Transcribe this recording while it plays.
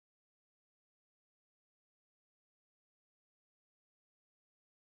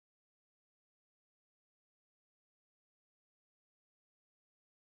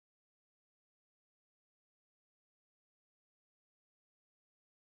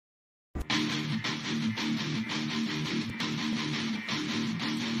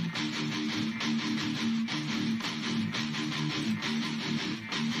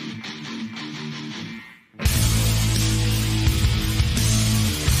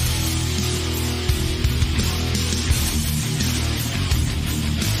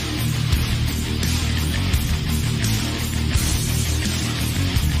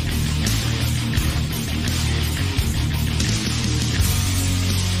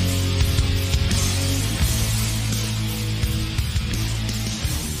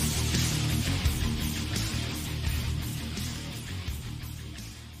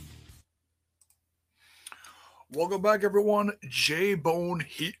Welcome back, everyone. J-Bone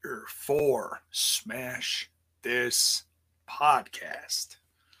here for Smash This Podcast.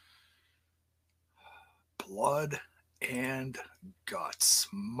 Blood and guts.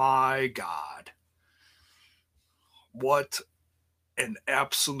 My God. What an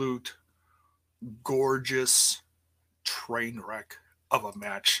absolute gorgeous train wreck of a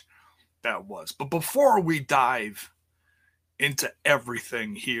match that was. But before we dive into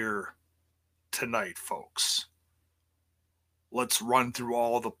everything here tonight, folks, let's run through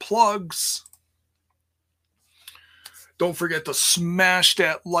all the plugs. Don't forget to smash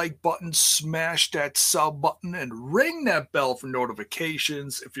that like button, smash that sub button, and ring that bell for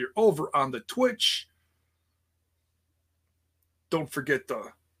notifications. If you're over on the Twitch, don't forget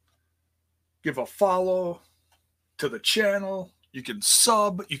to give a follow to the channel. You can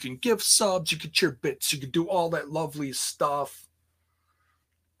sub, you can give subs, you can cheer bits, you can do all that lovely stuff.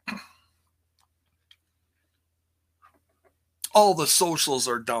 All the socials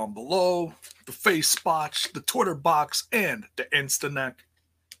are down below. The face spots, the Twitter box, and the Instaneck.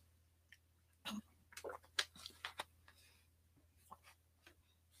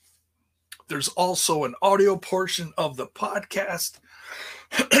 There's also an audio portion of the podcast.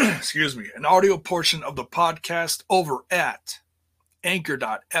 Excuse me. An audio portion of the podcast over at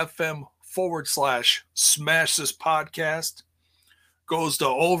anchor.fm/smash this podcast. Goes to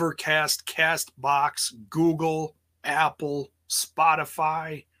Overcast, Castbox, Google, Apple,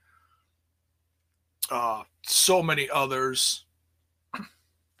 Spotify, so many others.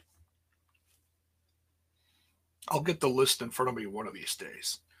 I'll get the list in front of me one of these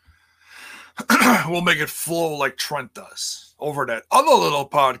days. We'll make it flow like Trent does over that other little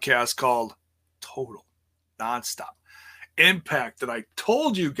podcast called Total Nonstop Impact that I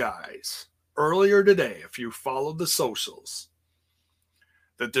told you guys earlier today, if you followed the socials,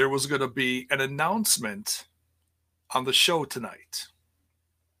 that there was going to be an announcement on the show tonight.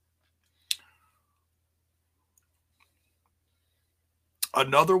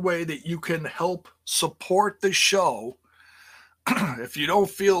 Another way that you can help support the show, if you don't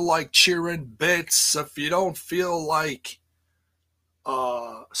feel like cheering bits, if you don't feel like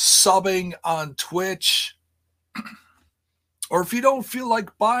subbing on Twitch, or if you don't feel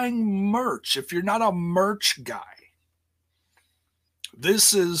like buying merch, if you're not a merch guy,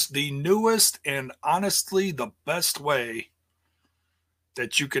 this is the newest and honestly the best way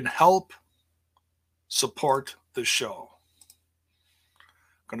that you can help support the show.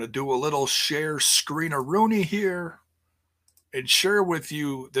 I'm going to do a little share screen-a-rooney here and share with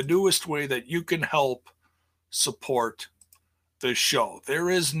you the newest way that you can help support the show. There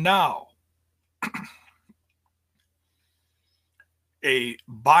is now a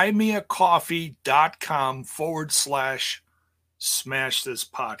buymeacoffee.com/smash this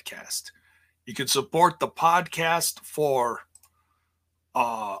podcast. You can support the podcast for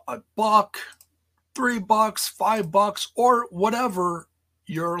 $1, $3, $5, or whatever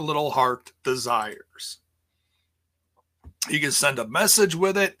your little heart desires. You can send a message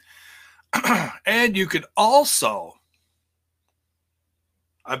with it, and you can also,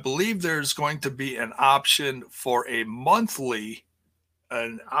 I believe there's going to be an option for a monthly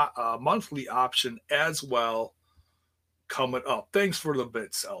option as well coming up. Thanks for the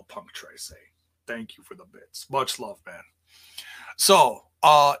bits, El Punk Trace. Thank you for the bits. Much love, man. So,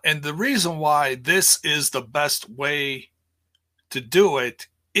 and the reason why this is the best way to do it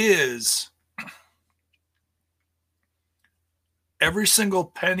is every single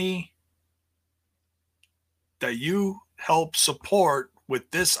penny that you help support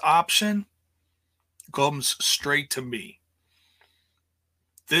with this option comes straight to me.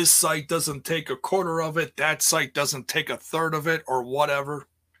 This site doesn't take a quarter of it. That site doesn't take a third of it or whatever.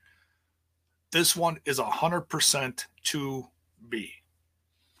 This one is 100% to me.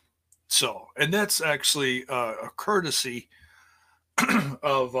 So, and that's actually a courtesy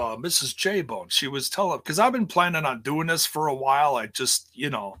of Mrs. J-Bone. She was telling, because I've been planning on doing this for a while. I just, you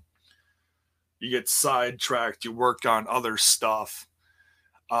get sidetracked, you work on other stuff.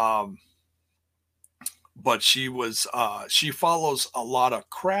 But she follows a lot of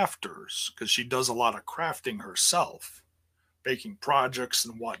crafters because she does a lot of crafting herself, baking projects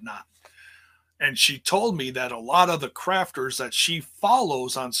and whatnot. And she told me that a lot of the crafters that she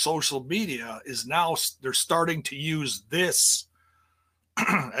follows on social media is now, they're starting to use this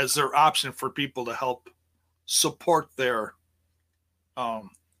as their option for people to help support their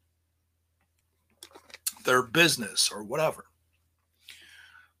business or whatever.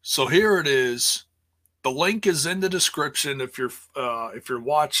 So here it is. The link is in the description if you're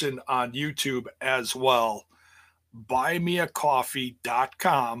watching on YouTube as well.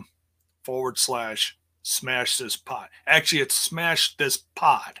 Buymeacoffee.com Smash this pod. Actually, it's Smash This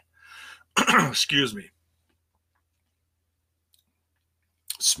Pod. Excuse me.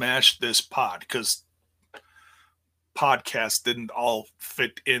 Smash This Pod, because podcast didn't all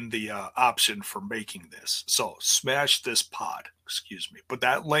fit in the option for making this. So Smash This Pod, excuse me. But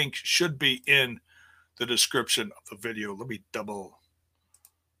that link should be in the description of the video. Let me double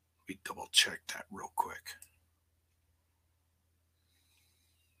check that real quick.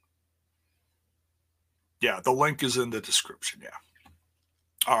 Yeah, the link is in the description. Yeah.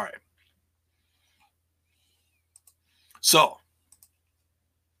 All right. So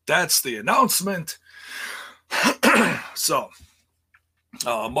that's the announcement. So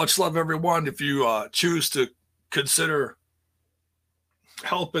much love, everyone. If you choose to consider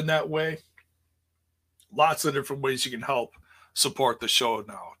help in that way, lots of different ways you can help support the show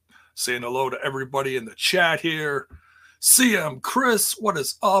now. Saying hello to everybody in the chat here. CM Chris, what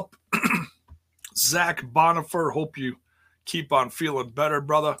is up? Zach Bonifer, hope you keep on feeling better,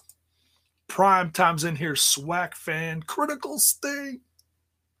 brother. Prime Time's in here. Swag fan. Critical Sting.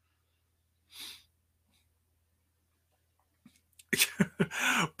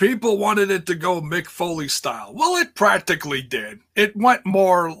 People wanted it to go Mick Foley style. Well, it practically did. It went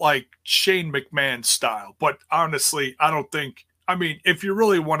more like Shane McMahon style. But honestly, I don't think... I mean, if you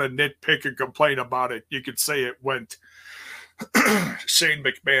really want to nitpick and complain about it, you could say it went Shane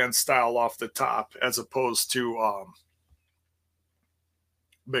McMahon style off the top as opposed to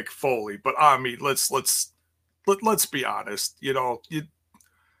Mick Foley. But I mean, let's be honest. You know,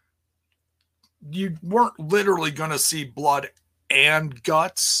 you weren't literally going to see blood and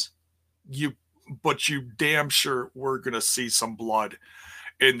guts. But you damn sure were going to see some blood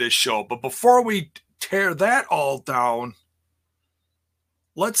in this show. But before we tear that all down,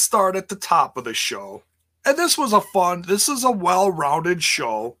 let's start at the top of the show. And this is a well-rounded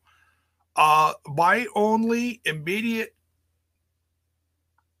show. My only immediate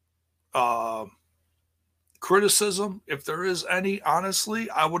criticism, if there is any, honestly,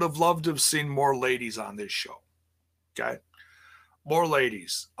 I would have loved to have seen more ladies on this show. Okay? More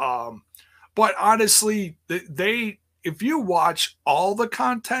ladies. But honestly, if you watch all the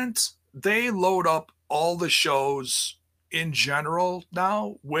content, they load up all the shows in general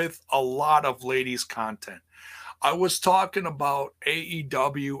now with a lot of ladies content. I was talking about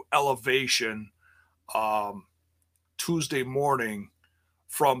AEW Elevation Tuesday morning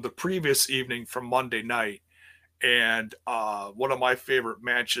from the previous evening from Monday night. And one of my favorite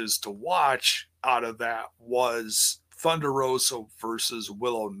matches to watch out of that was Thunder Rosa versus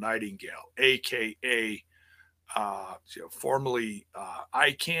Willow Nightingale, a.k.a. Formerly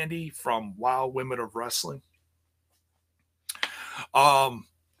Eye Candy from WoW Women of Wrestling. Oh,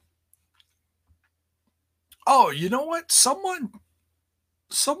 you know what? Someone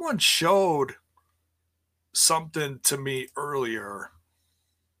showed something to me earlier.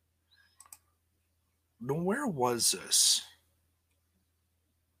 Where was this?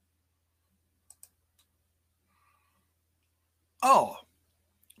 Oh,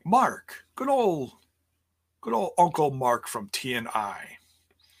 Mark. Good old Uncle Mark from TNI.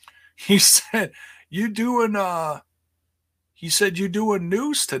 He said, you doing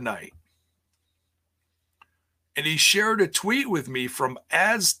news tonight. And he shared a tweet with me from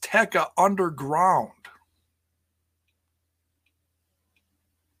Azteca Underground.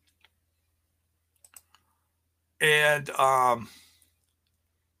 And well,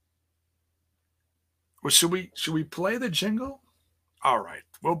 should we play the jingle? All right,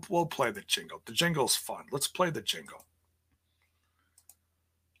 we'll play the jingle. The jingle's fun. Let's play the jingle.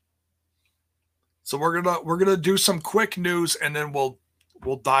 So we're gonna do some quick news, and then we'll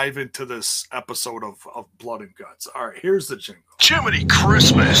dive into this episode of Blood and Guts. All right, here's the jingle. Jiminy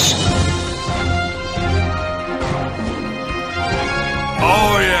Christmas.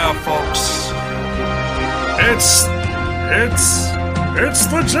 Oh yeah, folks. It's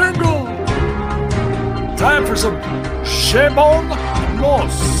the jingle. Time for some Shebon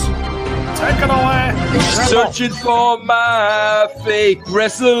Los. Take it away. Searching for my fake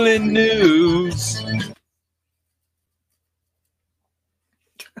wrestling news.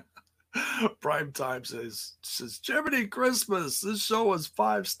 Prime Time says Jiminy Christmas. This show was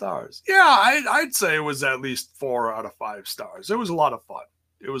 5 stars. Yeah, I'd say it was at least 4 out of 5 stars. It was a lot of fun.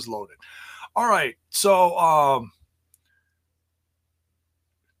 It was loaded. All right, so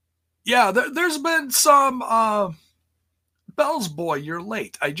yeah, there's been some Bell's Boy, you're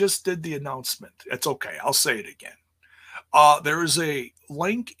late. I just did the announcement. It's okay. I'll say it again. There is a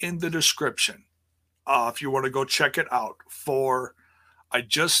link in the description if you want to go check it out. I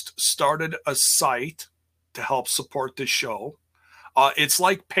just started a site to help support the show. It's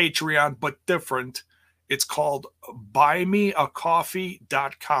like Patreon, but different. It's called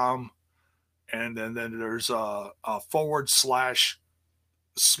buymeacoffee.com. And then there's a /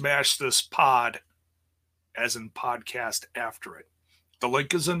 smash this pod, as in podcast, after it. The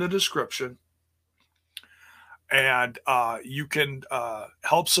link is in the description. And you can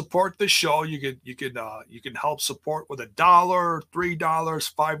help support the show. You can help support with $1, $3,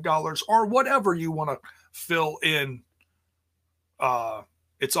 $5, or whatever you want to fill in.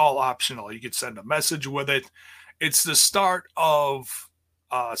 It's all optional. You can send a message with it. It's the start of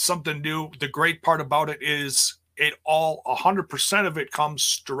something new. The great part about it is 100% of it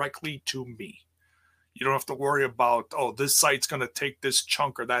comes directly to me. You don't have to worry about, oh, this site's going to take this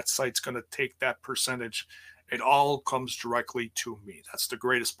chunk or that site's going to take that percentage. It all comes directly to me. That's the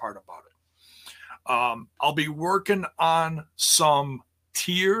greatest part about it. I'll be working on some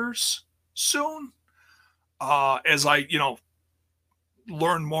tiers soon. As I,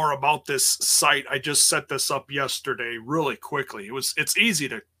 learn more about this site. I just set this up yesterday really quickly. It's easy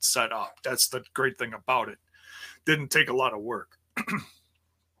to set up. That's the great thing about it. Didn't take a lot of work.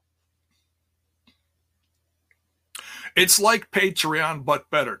 It's like Patreon, but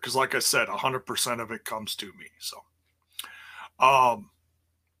better. Because like I said, 100% of it comes to me. So, but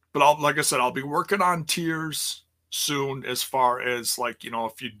like I said, I'll be working on tiers soon as far as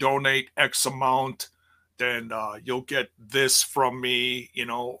if you donate X amount, then you'll get this from me,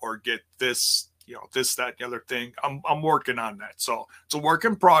 or get this, this, that, the other thing. I'm working on that. So it's a work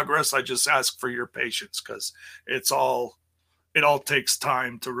in progress. I just ask for your patience because it all takes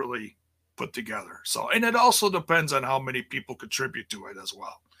time to really put together. So, and it also depends on how many people contribute to it as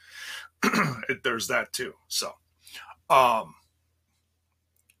well. There's that too. So, but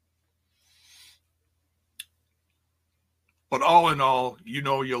all in all,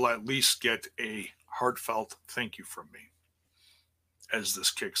 you'll at least get a heartfelt thank you from me as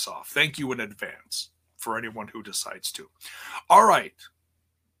this kicks off. Thank you in advance for anyone who decides to. All right.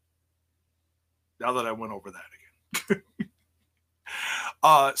 Now that I went over that again.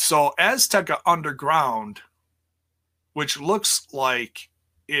 So Azteca Underground, which looks like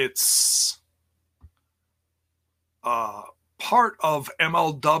it's part of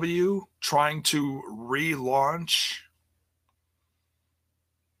MLW trying to relaunch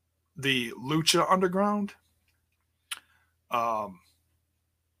the Lucha Underground.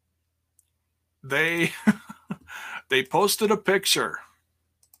 They posted a picture.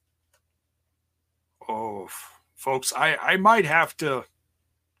 Oh, folks, I might have to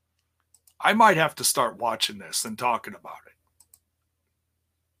start watching this and talking about it.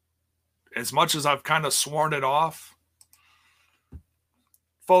 As much as I've kind of sworn it off,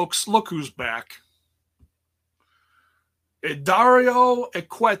 folks, look who's back. Dario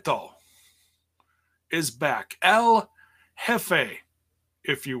Cueto is back. El Jefe,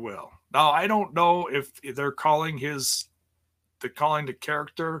 if you will. Now, I don't know if they're calling the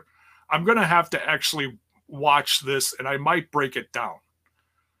character. I'm going to have to actually watch this, and I might break it down.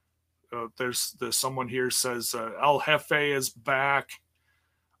 There's someone here says El Jefe is back.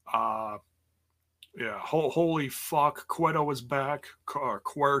 Yeah, holy fuck, Cueto is back.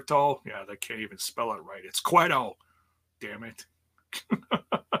 Cuerto. Yeah, they can't even spell it right. It's Cueto. Damn it.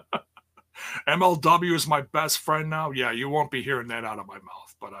 MLW is my best friend now. Yeah, you won't be hearing that out of my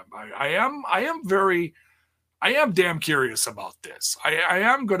mouth, but I am damn curious about this. I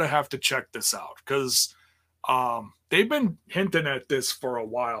am going to have to check this out because they've been hinting at this for a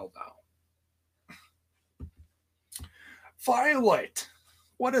while now. Violet,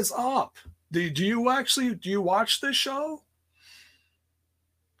 what is up? Do you watch this show?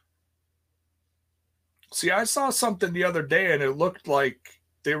 See, I saw something the other day and it looked like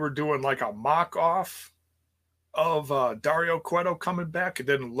they were doing like a mock-off of Dario Cueto coming back. It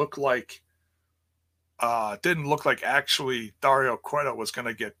didn't look like actually Dario Cueto was going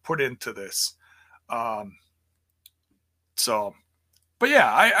to get put into this. So, but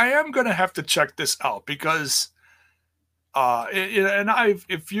yeah, I am going to have to check this out because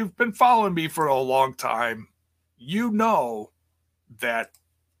if you've been following me for a long time, you know that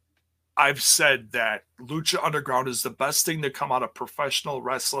I've said that Lucha Underground is the best thing to come out of professional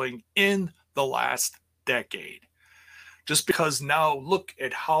wrestling in the last decade. Just because now look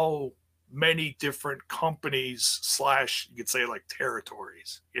at how many different companies / you could say like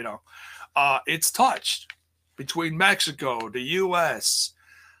territories, it's touched between Mexico, the US,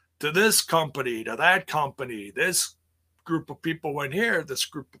 to this company, to that company. This group of people went here, this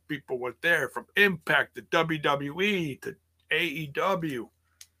group of people went there, from Impact to WWE to AEW.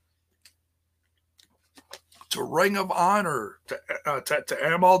 To Ring of Honor, to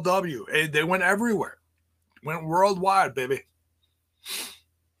MLW. They went everywhere. Went worldwide, baby.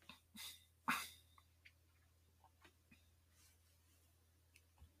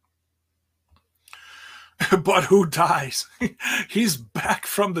 But who dies? He's back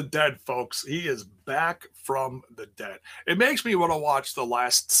from the dead, folks. He is back from the dead. It makes me want to watch the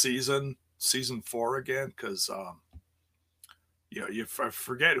last season 4 again, because you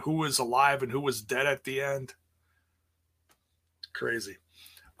forget who was alive and who was dead at the end. Crazy.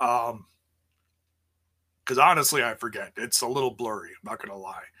 Because honestly, I forget. It's a little blurry. I'm not gonna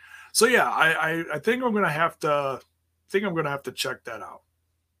lie. So yeah, I think I'm gonna have to. Check that out.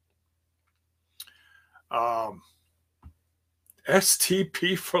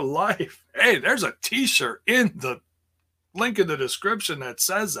 STP for life. Hey, there's a t-shirt in the link in the description that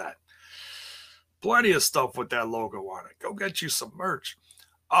says that. Plenty of stuff with that logo on it. Go get you some merch.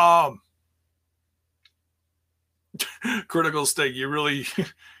 Critical State, you really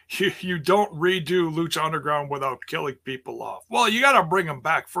you don't redo Lucha Underground without killing people off. Well, you got to bring them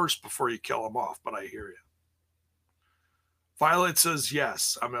back first before you kill them off, but I hear you. Violet says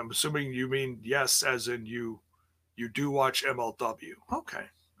yes. I'm assuming you mean yes as in you do watch MLW. Okay.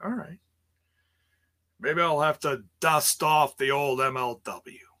 All right. Maybe I'll have to dust off the old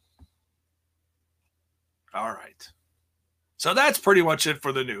MLW. All right. So that's pretty much it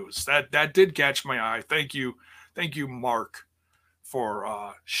for the news. That did catch my eye. Thank you, Mark,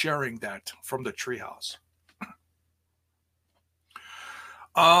 for sharing that from the treehouse.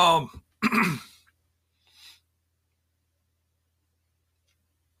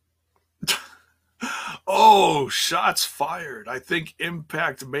 Oh, shots fired. I think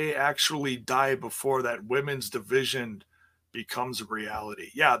Impact may actually die before that women's division becomes a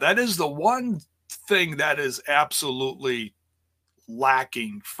reality. Yeah, that is the one thing that is absolutely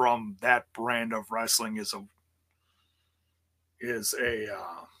lacking from that brand of wrestling is a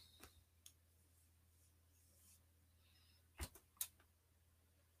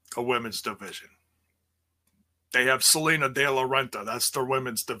women's division. They have Selena De La Renta. That's their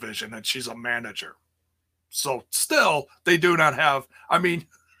women's division, and she's a manager. So still, they do not have, I mean,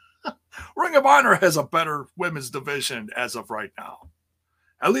 Ring of Honor has a better women's division as of right now.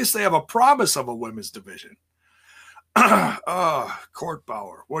 At least they have a promise of a women's division. Court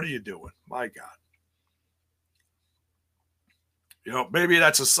Bauer, what are you doing? My God. You know, maybe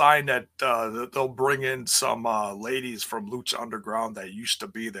that's a sign that they'll bring in some ladies from Lucha Underground that used to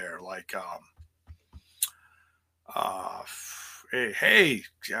be there, like hey,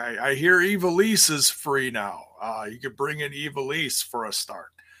 I hear Ivelisse is free now. You could bring in Ivelisse for a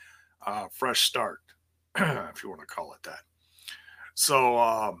start, fresh start, if you want to call it that.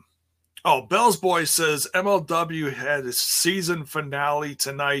 So, Bell's Boy says MLW had its season finale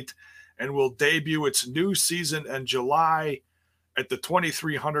tonight and will debut its new season in July at the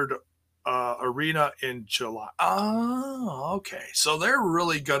 2300 arena in July. Oh, okay. So they're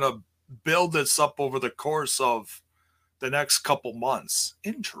really going to build this up over the course of the next couple months.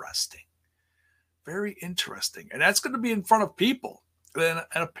 Interesting. Very interesting. And that's going to be in front of people. And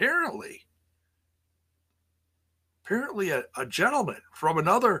apparently a gentleman from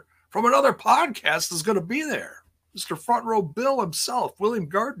another podcast is going to be there. Mr. Front Row Bill himself, William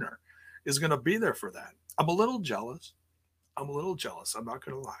Gardner, is going to be there for that. I'm a little jealous. I'm not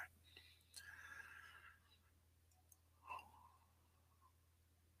going to lie.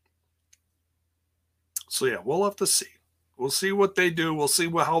 So yeah, we'll have to see. We'll see what they do. We'll see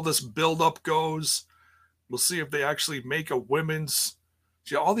how this build-up goes. We'll see if they actually make a women's...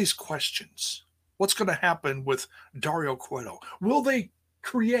 See, all these questions. What's going to happen with Dario Cueto? Will they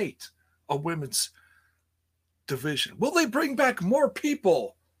create a women's division? Will they bring back more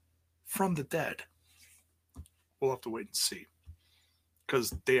people from the dead? We'll have to wait and see. Because,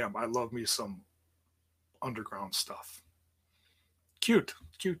 damn, I love me some underground stuff. Cute.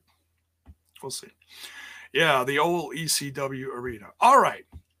 We'll see. Yeah, the old ECW arena. All right.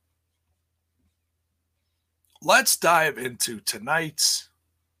 Let's dive into tonight's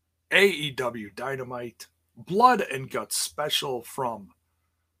AEW Dynamite Blood and Guts special from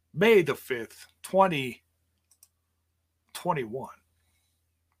May the 5th, 2021.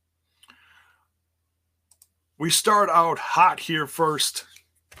 We start out hot here first.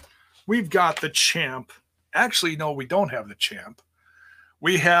 We've got the champ. Actually, no, we don't have the champ.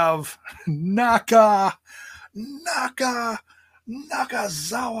 We have Nakazawa.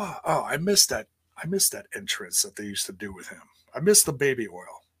 Oh, I missed that entrance that they used to do with him. I missed the baby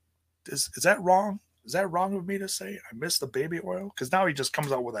oil. Is that wrong? Is that wrong of me to say? I missed the baby oil? Because now he just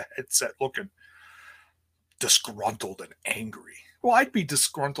comes out with a headset looking disgruntled and angry. Well, I'd be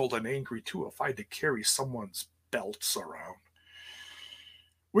disgruntled and angry too if I had to carry someone's belts around.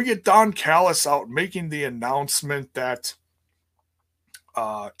 We get Don Callis out making the announcement that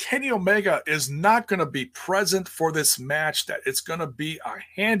Kenny Omega is not going to be present for this match, that it's going to be a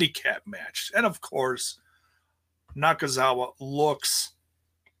handicap match. And of course, Nakazawa looks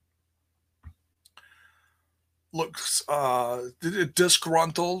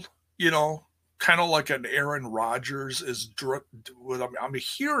disgruntled, kind of like an Aaron Rodgers is. I'm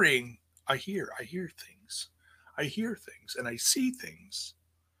hearing, I hear things, and I see things.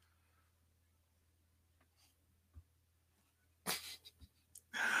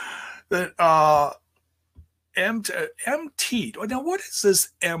 That MT. Now, what is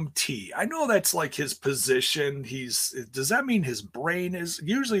this MT? I know that's like his position. Does that mean his brain is?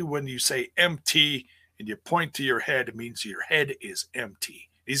 Usually, when you say MT and you point to your head, it means your head is empty.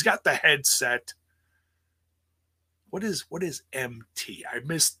 He's got the headset. What is MT? I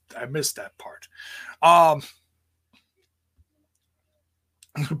missed that part.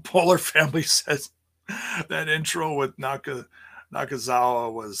 Polar Family says that intro with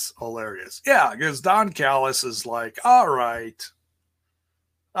Nakazawa was hilarious. Yeah, because Don Callis is like, all right,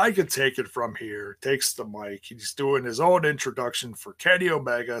 I can take it from here. Takes the mic. He's doing his own introduction for Kenny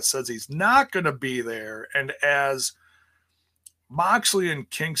Omega, says he's not going to be there. And as Moxley and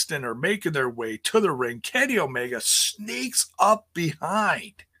Kingston are making their way to the ring, Kenny Omega sneaks up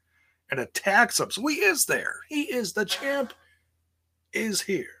behind and attacks him. So he is there. He is the champ, is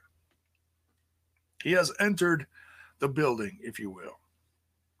here. He has entered the building, if you will.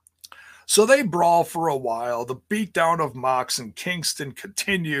 So they brawl for a while. The beatdown of Mox and Kingston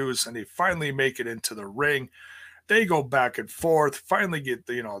continues, and they finally make it into the ring. They go back and forth, finally get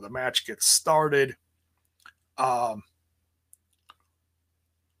the match gets started.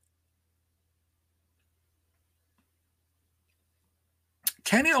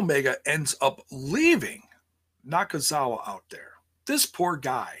 Kenny Omega ends up leaving Nakazawa out there. This poor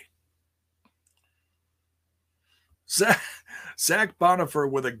guy. Zach Bonifer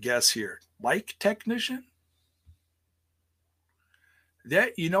with a guess here. Mic technician?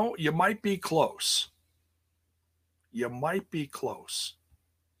 That, you might be close. You might be close.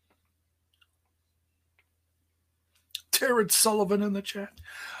 Terrence Sullivan in the chat.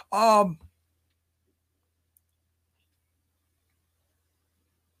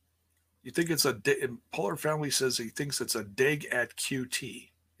 You think it's Polar Family says he thinks it's a dig at QT.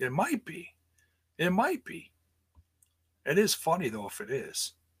 It might be. It might be. It is funny, though, if it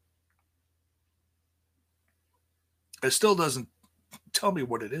is. It still doesn't tell me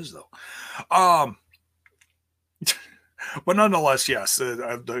what it is, though. But nonetheless, yes,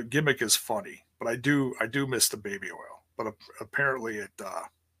 the gimmick is funny. But I do miss the baby oil. But apparently it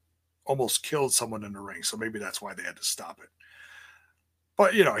almost killed someone in the ring, so maybe that's why they had to stop it.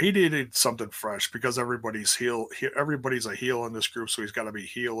 But he needed something fresh because everybody's a heel in this group, so he's got to be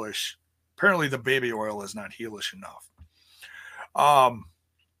heelish. Apparently, the baby oil is not heelish enough.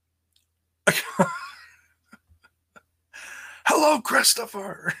 Hello,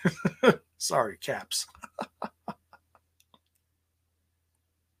 Christopher. Sorry, Caps.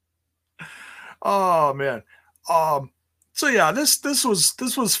 Oh man. So yeah, this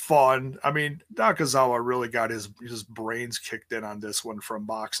was fun. I mean, Nakazawa really got his brains kicked in on this one from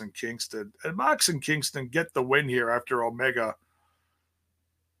Mox and Kingston. And Mox and Kingston get the win here after Omega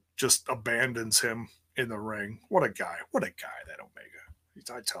just abandons him in the ring. What a guy, that Omega.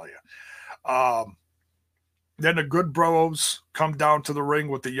 I tell you. Then the Good Bros come down to the ring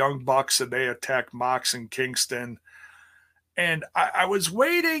with the Young Bucks and they attack Mox and Kingston. And I was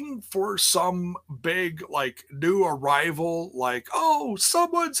waiting for some big, new arrival, oh,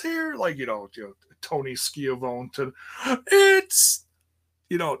 someone's here. Tony Schiavone it's,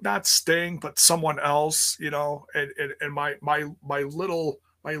 not Sting, but someone else, and my little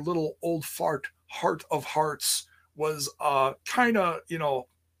old fart heart of hearts was kind of,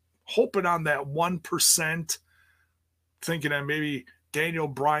 hoping on that 1%, thinking that maybe Daniel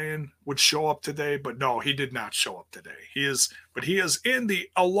Bryan would show up today, but no, he did not show up today. He is in the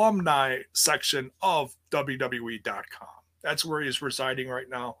alumni section of WWE.com. That's where he's residing right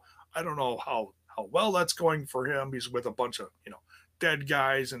now. I don't know how well that's going for him. He's with a bunch of, dead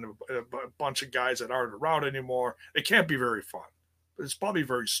guys and a bunch of guys that aren't around anymore. It can't be very fun, but it's probably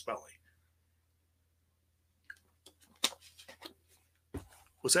very smelly.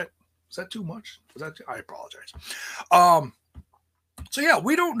 Was that too much? I apologize. So yeah,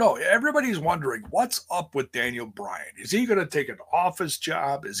 we don't know. Everybody's wondering what's up with Daniel Bryan. Is he going to take an office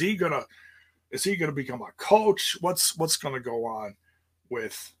job? Is he going to become a coach? What's going to go on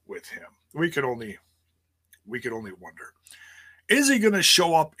with him? We could only wonder. Is he going to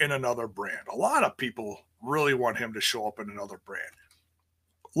show up in another brand? A lot of people really want him to show up in another brand.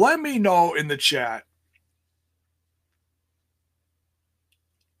 Let me know in the chat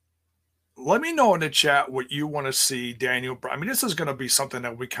let me know in the chat what you want to see Daniel Bryan. I mean, this is going to be something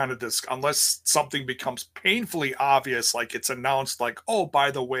that we kind of discuss, unless something becomes painfully obvious, like it's announced, like, oh, by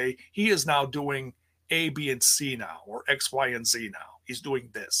the way, he is now doing A, B, and C now, or X, Y, and Z now. He's doing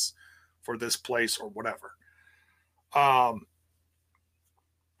this for this place or whatever.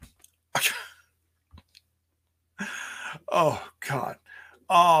 Oh God.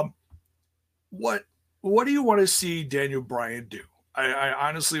 What do you want to see Daniel Bryan do? I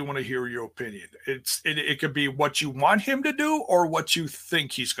honestly want to hear your opinion. It could be what you want him to do or what you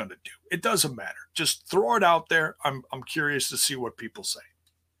think he's going to do. It doesn't matter. Just throw it out there. I'm curious to see what people say.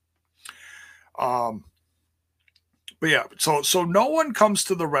 But yeah, so no one comes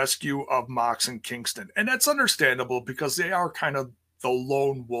to the rescue of Mox and Kingston, and that's understandable because they are kind of the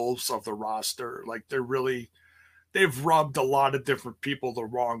lone wolves of the roster. Like they've rubbed a lot of different people the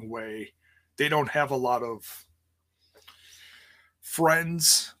wrong way. They don't have a lot of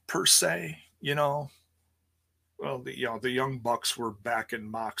friends per se, you know. Well, the Young Bucks were backing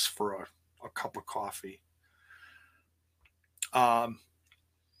Mox for a cup of coffee. And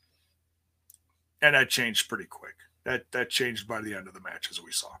that changed pretty quick. That changed by the end of the match, as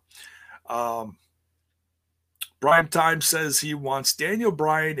we saw. Prime Time says he wants Daniel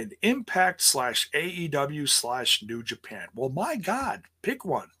Bryan in Impact / AEW / New Japan. Well, my God, pick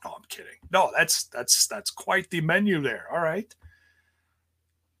one. No, I'm kidding. No, that's quite the menu there. All right.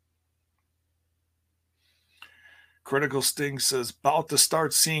 Critical Sting says, about to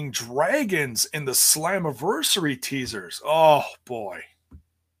start seeing dragons in the Slammiversary teasers. Oh, boy.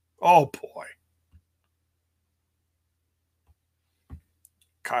 Oh, boy.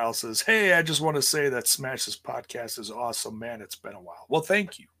 Kyle says, hey, I just want to say that Smash This podcast is awesome, man. It's been a while. Well,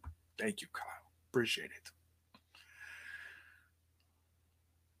 thank you. Thank you, Kyle. Appreciate it.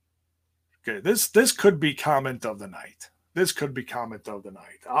 Okay, this could be comment of the night. This could be comment of the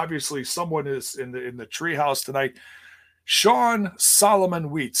night. Obviously, someone is in the treehouse tonight. Sean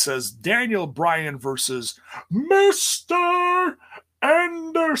Solomon Wheat says Daniel Bryan versus Mr.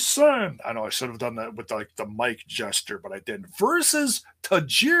 Anderson. I know I should have done that with like the mic gesture, but I didn't. Versus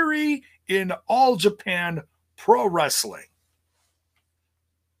Tajiri in All Japan Pro Wrestling.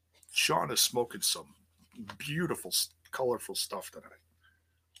 Sean is smoking some beautiful, colorful stuff tonight.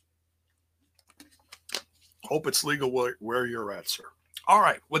 Hope it's legal where you're at, sir. All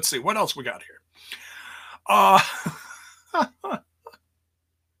right, let's see. What else we got here?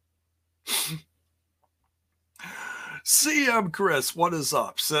 CM Chris, what is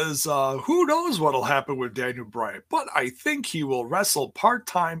up? Says, who knows what'll happen with Daniel Bryan, but I think he will wrestle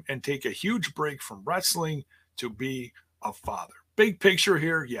part-time and take a huge break from wrestling to be a father. Big picture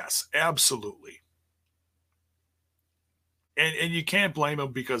here, yes, absolutely. And you can't blame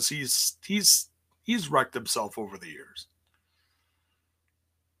him because he's wrecked himself over the years.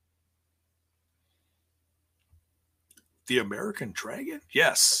 The American Dragon?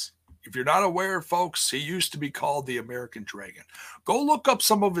 Yes. If you're not aware, folks, he used to be called the American Dragon. Go look up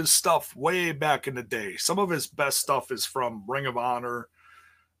some of his stuff way back in the day. Some of his best stuff is from Ring of Honor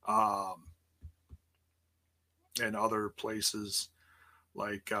and other places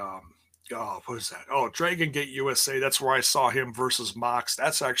like, what is that? Oh, Dragon Gate USA. That's where I saw him versus Mox.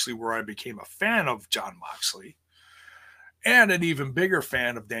 That's actually where I became a fan of Jon Moxley and an even bigger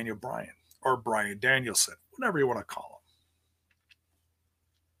fan of Daniel Bryan or Bryan Danielson, whatever you want to call him.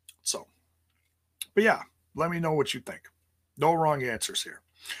 So, but yeah, let me know what you think. No wrong answers here.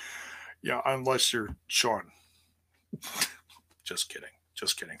 Yeah, unless you're Sean. Just kidding.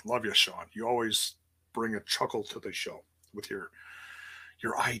 Just kidding. Love you, Sean. You always bring a chuckle to the show with your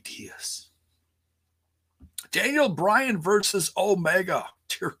ideas. Daniel Bryan versus Omega.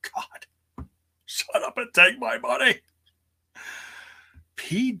 Dear God. Shut up and take my money.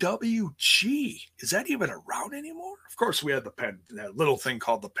 PWG. Is that even around anymore? Of course, we had that little thing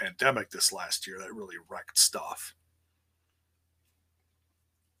called the pandemic this last year that really wrecked stuff.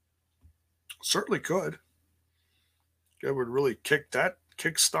 Certainly could. It would really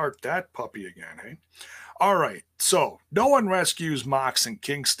kickstart that puppy again, hey? All right, so no one rescues Mox and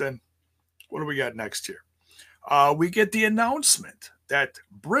Kingston. What do we got next here? We get the announcement that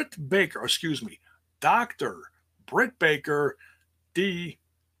Dr. Britt Baker, DMD,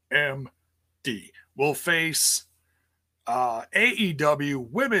 will face AEW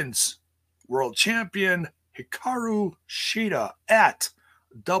Women's World Champion Hikaru Shida at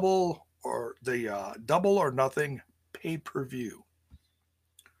Double or Nothing pay-per-view.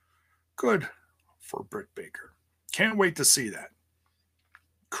 Good for Britt Baker. Can't wait to see that.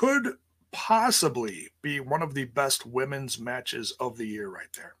 Could possibly be one of the best women's matches of the year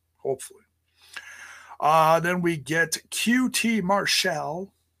right there. Hopefully. Then we get QT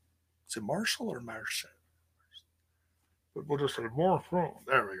Marshall. Is it Marshall or Marshall? But we'll just say Marshall.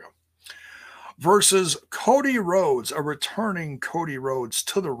 There we go. Versus Cody Rhodes, a returning Cody Rhodes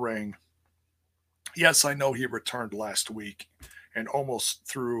to the ring. Yes, I know he returned last week and almost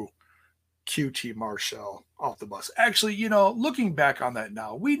threw QT Marshall off the bus. Actually, looking back on that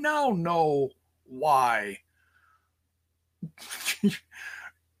now, we now know why.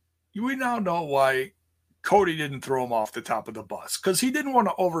 We now know why Cody didn't throw him off the top of the bus, because he didn't want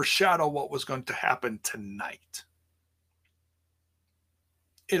to overshadow what was going to happen tonight.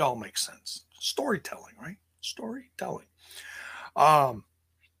 It all makes sense. Storytelling, right? Storytelling. So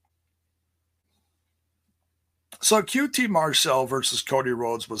QT Marshall versus Cody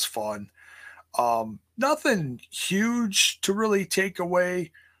Rhodes was fun. Nothing huge to really take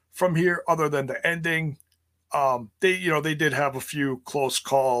away from here other than the ending. They did have a few close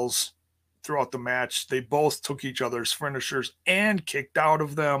calls throughout the match. They both took each other's finishers and kicked out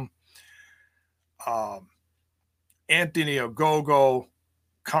of them. Anthony Ogogo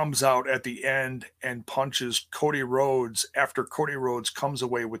comes out at the end and punches Cody Rhodes after Cody Rhodes comes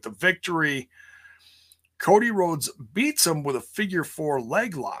away with the victory. Cody Rhodes beats him with a figure 4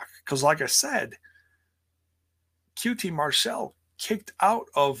 leg lock because, like I said, QT Marshall kicked out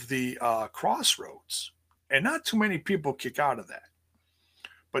of the Crossroads, and not too many people kick out of that.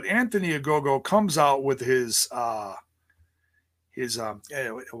 But Anthony Ogogo comes out with his what is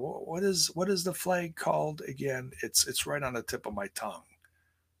the flag called again? It's right on the tip of my tongue.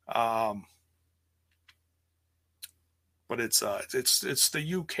 But it's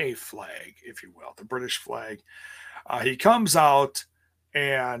the UK flag, if you will, the British flag. He comes out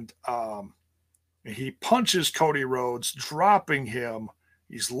and he punches Cody Rhodes, dropping him.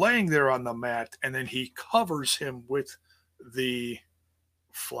 He's laying there on the mat, and then he covers him with the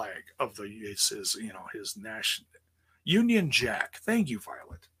flag of his national Union Jack. Thank you,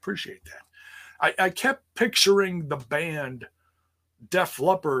 Violet. Appreciate that. I kept picturing the band Def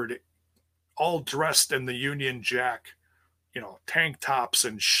Leppard all dressed in the Union Jack, tank tops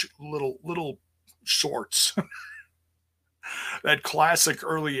and little shorts. That classic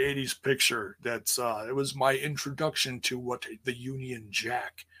early 80s picture. It was my introduction to what the Union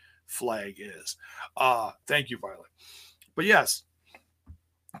Jack flag is. Thank you, Violet. But yes,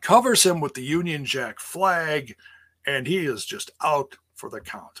 covers him with the Union Jack flag, and he is just out for the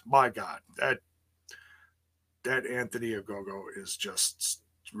count. My God, that Anthony Ogogo is just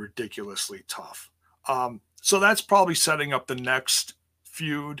ridiculously tough. So that's probably setting up the next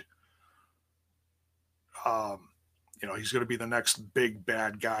feud. He's going to be the next big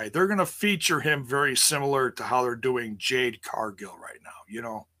bad guy. They're going to feature him very similar to how they're doing Jade Cargill right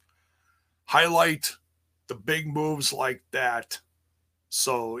now. Highlight the big moves like that,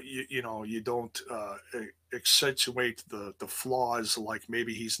 so you don't accentuate the flaws, like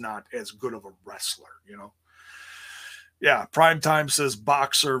maybe he's not as good of a wrestler. Yeah, Primetime says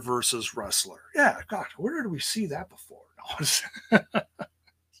boxer versus wrestler. Yeah, God, where did we see that before?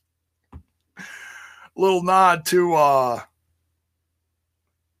 Little nod to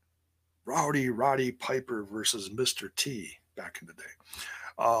Roddy Piper versus Mr. T back in the day.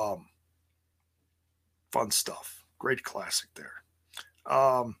 Fun stuff. Great classic there.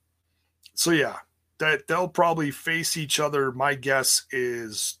 So yeah, that they'll probably face each other. My guess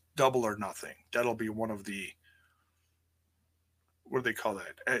is Double or Nothing. That'll be one of the, what do they call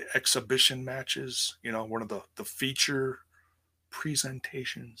that? Exhibition matches. One of the feature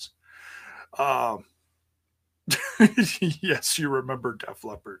presentations. Yes, you remember Def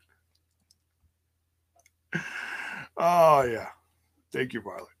Leppard. Oh, yeah. Thank you,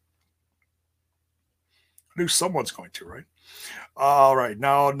 Violet. I knew someone's going to, right? All right.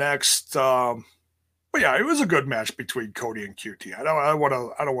 Now, next. But yeah, it was a good match between Cody and QT. I don't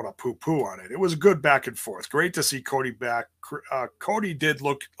want to poo-poo on it. It was a good back and forth. Great to see Cody back. Cody did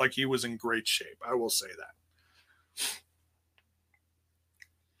look like he was in great shape. I will say that.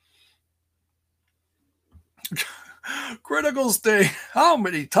 Critical State. How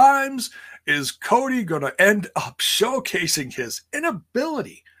many times is Cody going to end up showcasing his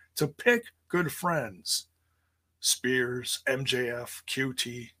inability to pick good friends? Spears, MJF,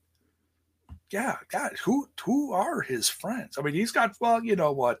 QT. Yeah, God, who are his friends? I mean, he's got, well, you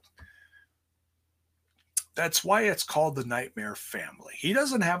know what? That's why it's called the Nightmare Family. He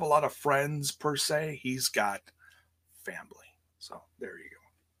doesn't have a lot of friends per se. He's got family. So there you go.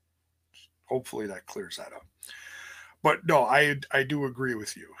 Hopefully that clears that up. But no, I do agree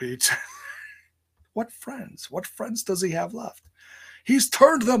with you. What friends? What friends does he have left? He's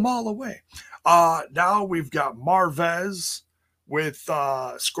turned them all away. Now we've got Marvez with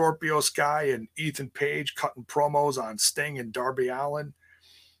Scorpio Sky and Ethan Page cutting promos on Sting and Darby Allin.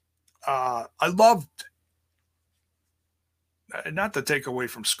 I loved, not to take away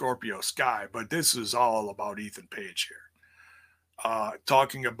from Scorpio Sky, but this is all about Ethan Page here.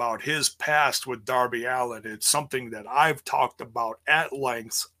 Talking about his past with Darby Allin. It's something that I've talked about at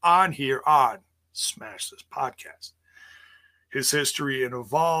length on here on Smash This Podcast. His history and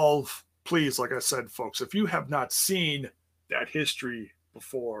Evolve. Please, like I said, folks, if you have not seen that history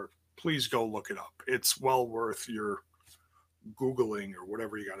before, please go look it up. It's well worth your Googling or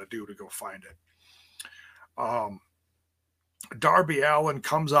whatever you got to do to go find it. Darby Allin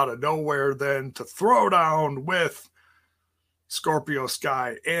comes out of nowhere then to throw down with Scorpio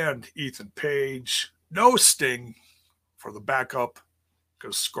Sky and Ethan Page. No Sting for the backup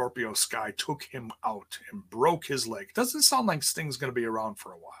because Scorpio Sky took him out and broke his leg. Doesn't sound like Sting's going to be around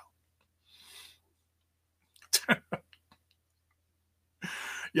for a while.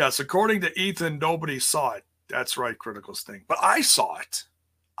 Yes, according to Ethan, nobody saw it. That's right, Critical Sting. But I saw it.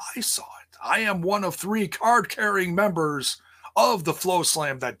 I am one of 3 card-carrying members of the Flow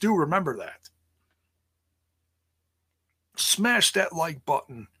Slam that do remember that. Smash that like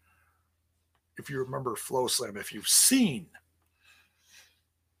button if you remember Flow Slam, if you've seen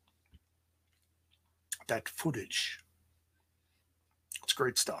that footage. It's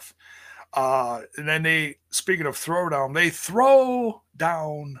great stuff. And then speaking of throwdown, they throw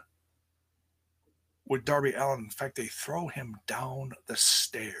down with Darby Allin. In fact, they throw him down the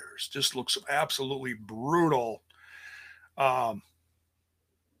stairs. Just looks absolutely brutal. No,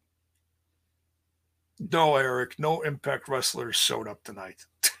 Eric, no Impact wrestlers showed up tonight.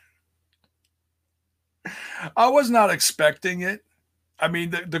 I was not expecting it. I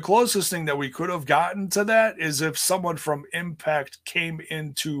mean, the closest thing that we could have gotten to that is if someone from Impact came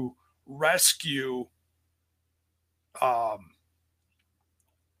in to rescue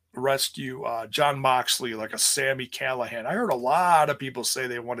John Moxley, like a Sami Callihan. I heard a lot of people say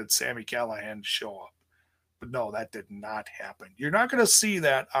they wanted Sami Callihan to show up. But no, that did not happen. You're not going to see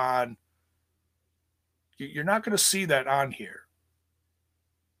that on here.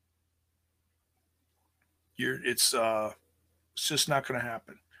 It's just not going to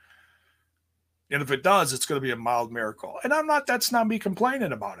happen. And if it does, it's going to be a mild miracle. And that's not me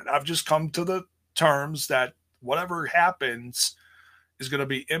complaining about it. I've just come to the terms that whatever happens is going to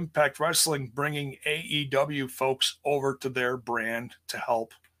be Impact Wrestling bringing AEW folks over to their brand to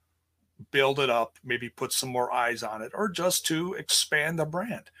help build it up, maybe put some more eyes on it, or just to expand the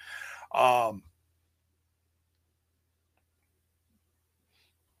brand.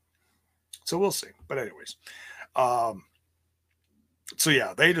 So we'll see. But anyways, so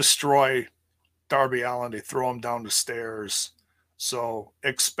yeah, they destroy Darby Allin. They throw him down the stairs. So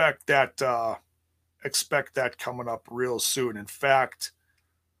expect that coming up real soon. In fact,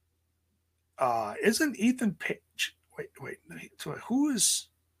 isn't Ethan Page? Wait. Who is?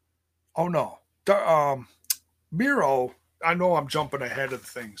 Oh no, Miro. I know I'm jumping ahead of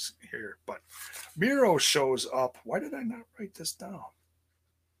things here, but Miro shows up. Why did I not write this down?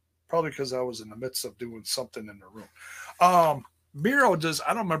 Probably because I was in the midst of doing something in the room. Miro does,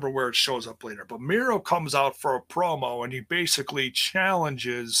 I don't remember where it shows up later, but Miro comes out for a promo and he basically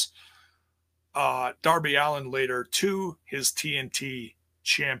challenges Darby Allin later to his TNT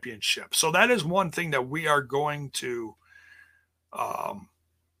championship. So that is one thing that we are going to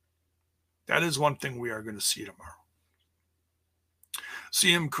see tomorrow.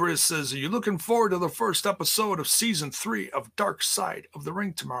 CM Chris says, are you looking forward to the first episode of season 3 of Dark Side of the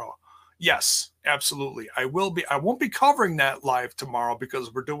Ring tomorrow? Yes, absolutely. I will be. I won't be covering that live tomorrow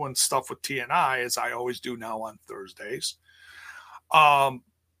because we're doing stuff with TNI, as I always do now on Thursdays.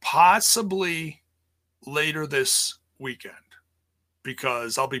 Possibly later this weekend,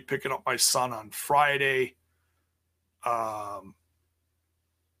 because I'll be picking up my son on Friday and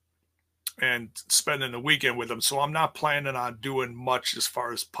spending the weekend with him. So I'm not planning on doing much as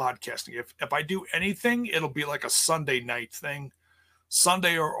far as podcasting. If I do anything, it'll be like a Sunday night thing.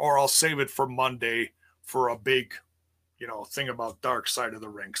 Sunday or I'll save it for Monday for a big, thing about Dark Side of the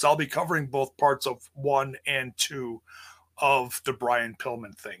Ring. Because I'll be covering both parts of 1 and 2 of the Brian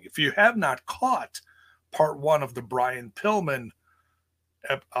Pillman thing. If you have not caught part 1 of the Brian Pillman,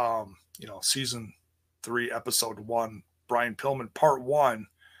 season 3, episode 1, Brian Pillman, part 1,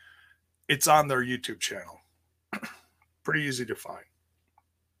 it's on their YouTube channel. Pretty easy to find.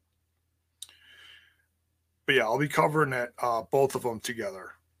 But yeah, I'll be covering that, both of them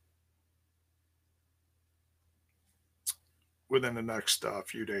together within the next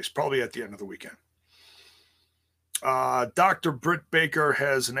few days, probably at the end of the weekend. Dr. Britt Baker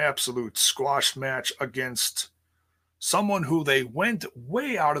has an absolute squash match against someone who they went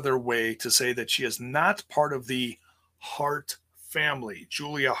way out of their way to say that she is not part of the Hart family.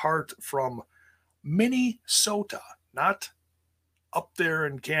 Julia Hart from Minnesota, not up there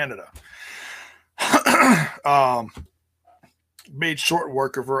in Canada. Made short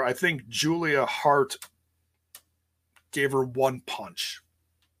work of her. I think Julia Hart gave her one punch.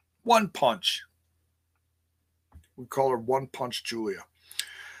 One punch. We call her One Punch Julia.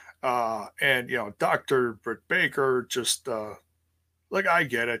 And, Dr. Britt Baker just, like, I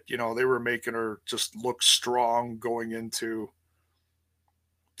get it. They were making her just look strong going into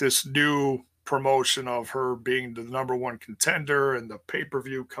this new promotion of her being the number one contender and the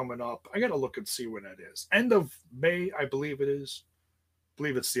pay-per-view coming up. I got to look and see when that is. End of May, I believe it is. I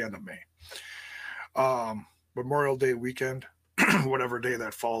believe it's the end of May. Memorial Day weekend, whatever day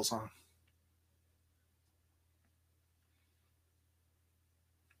that falls on.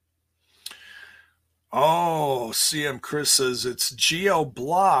 Oh, CM Chris says it's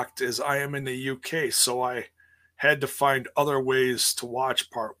geo-blocked as I am in the UK, so I had to find other ways to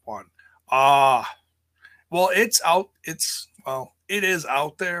watch part one. Well, it's out. It is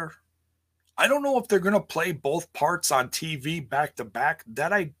out there. I don't know if they're going to play both parts on TV back to back.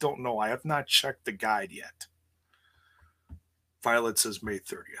 That I don't know. I have not checked the guide yet. Violet says May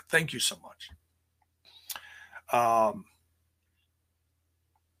 30th. Thank you so much.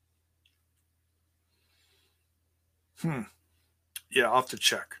 Yeah, I'll have to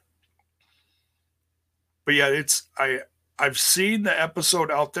check. But yeah, I've seen the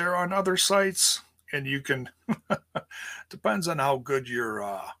episode out there on other sites, and you can depends on how good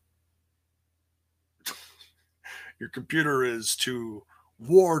your computer is to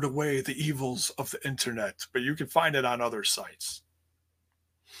ward away the evils of the internet, but you can find it on other sites.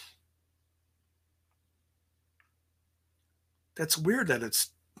 That's weird that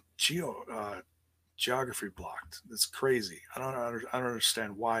it's geography blocked. That's crazy. I don't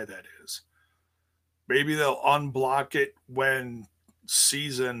understand why that is. Maybe they'll unblock it when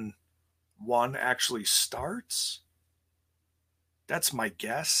season 1 actually starts. That's my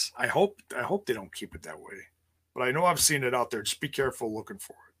guess. I hope they don't keep it that way. But I know I've seen it out there. Just be careful looking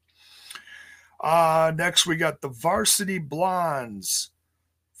for it. Next, we got the Varsity Blondes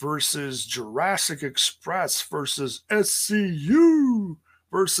versus Jurassic Express versus SCU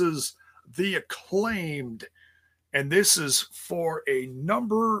versus The Acclaimed. And this is for a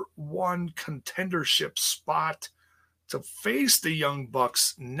number 1 contendership spot to face the Young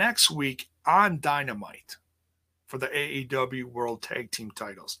Bucks next week on Dynamite for the AEW World Tag Team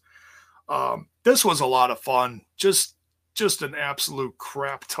titles. This was a lot of fun. Just an absolute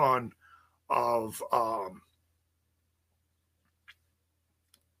crap ton of,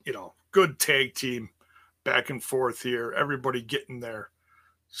 good tag team back and forth here. Everybody getting their,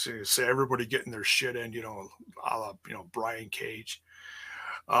 say everybody getting their shit in, a la, Brian Cage.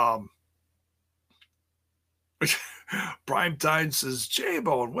 Brian Tyne says,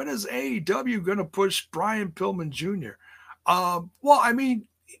 J-Bone, when is AEW going to push Brian Pillman Jr.?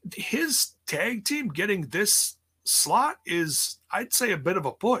 His tag team getting this slot is, I'd say, a bit of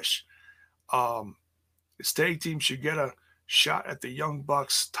a push. His tag team should get a shot at the Young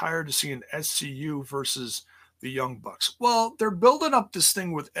Bucks. Tired of seeing SCU versus the Young Bucks. Well, they're building up this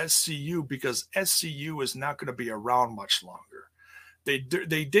thing with SCU because SCU is not going to be around much longer. They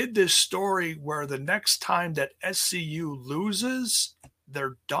did this story where the next time that SCU loses,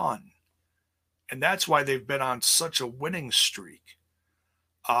 they're done. And that's why they've been on such a winning streak.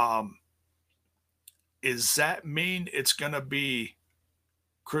 Is that mean it's going to be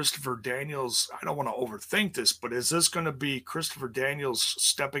Christopher Daniels? I don't want to overthink this, but is this going to be Christopher Daniels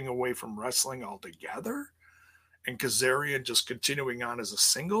stepping away from wrestling altogether and Kazarian just continuing on as a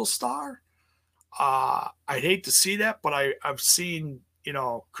single star? I'd hate to see that, but I've seen,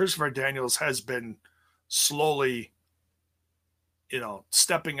 Christopher Daniels has been slowly,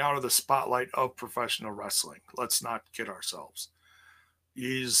 stepping out of the spotlight of professional wrestling. Let's not kid ourselves.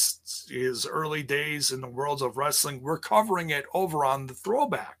 His early days in the worlds of wrestling, we're covering it over on the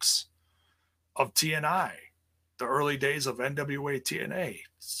throwbacks of TNI, the early days of NWA TNA.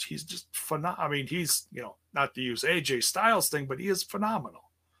 He's just phenomenal. He's, not to use AJ Styles thing, but he is phenomenal.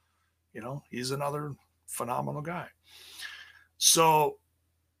 He's another phenomenal guy. So,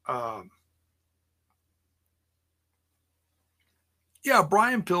 Brian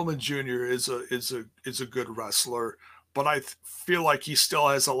Pillman Jr. is a good wrestler, but I feel like he still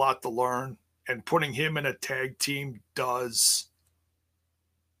has a lot to learn, and putting him in a tag team does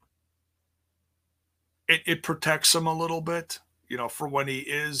it protects him a little bit, for when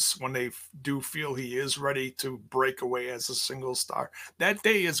they do feel he is ready to break away as a single star. That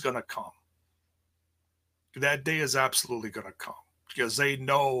day is going to come. That day is absolutely going to come because they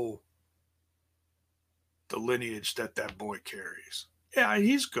know the lineage that boy carries. Yeah,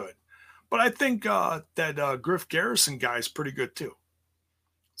 he's good. But I think that Griff Garrison guy is pretty good too.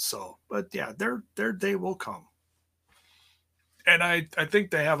 So, but yeah, their day will come. And I think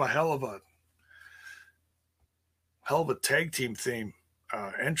they have a hell of a tag team theme,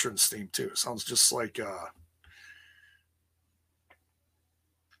 entrance theme too. It sounds just like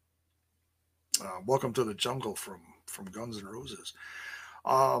Welcome to the Jungle from Guns N' Roses.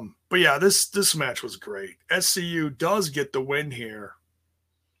 But yeah, this match was great. SCU does get the win here.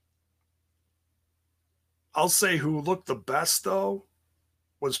 I'll say who looked the best though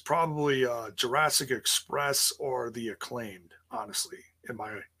was probably Jurassic Express or the Acclaimed, honestly,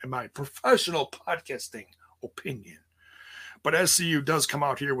 in my professional podcasting opinion. But SCU does come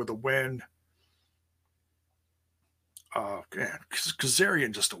out here with a win.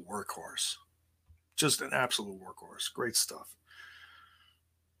 Kazarian just a workhorse. Just an absolute workhorse. Great stuff.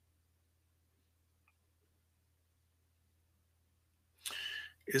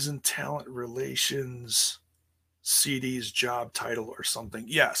 Isn't talent relations CD's job title or something?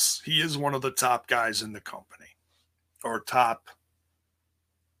 Yes, he is one of the top guys in the company. Or top,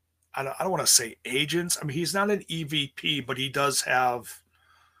 I don't want to say agents. I mean, he's not an EVP, but he does have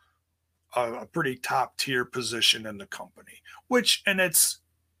a pretty top tier position in the company. And it's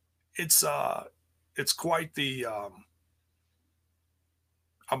quite the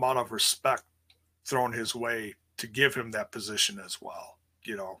amount of respect thrown his way to give him that position as well.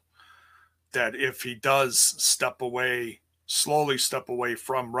 You know, that if he does slowly step away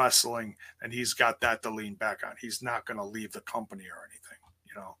from wrestling, and he's got that to lean back on. He's not going to leave the company or anything,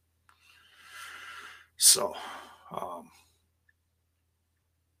 you know. So,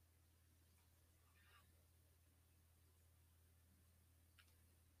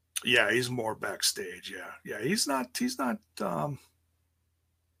 yeah, he's more backstage. Yeah, he's not.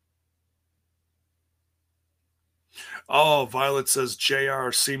 Oh, Violet says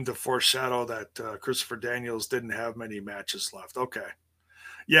JR seemed to foreshadow that Christopher Daniels didn't have many matches left. Okay.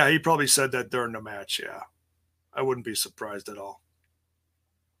 Yeah, he probably said that during the match. Yeah. I wouldn't be surprised at all.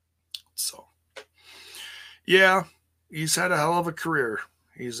 So, yeah, he's had a hell of a career.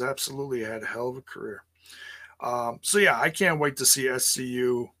 He's absolutely had a hell of a career. So, yeah, I can't wait to see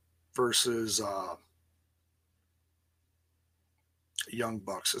SCU versus Young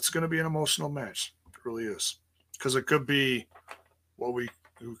Bucks. It's going to be an emotional match. It really is. Because it could be what we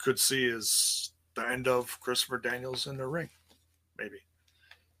could see is the end of Christopher Daniels in the ring. Maybe.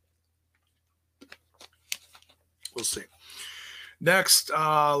 We'll see. Next,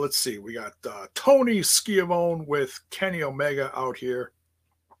 let's see. We got Tony Schiavone with Kenny Omega out here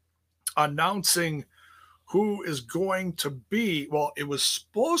announcing who is going to be, well, it was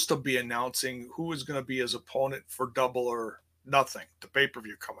supposed to be announcing who is going to be his opponent for Double or Nothing, the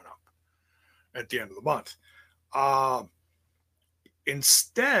pay-per-view coming up at the end of the month.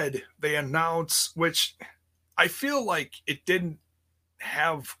 Instead, they announced, which I feel like it didn't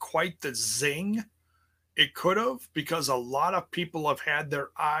have quite the zing it could have, because a lot of people have had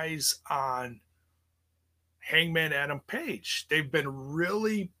their eyes on Hangman Adam Page. They've been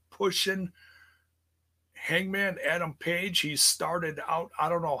really pushing Hangman Adam Page. He started out, I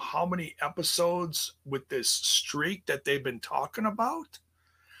don't know how many episodes with this streak that they've been talking about.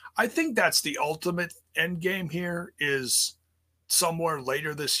 I think that's the ultimate end game here, is somewhere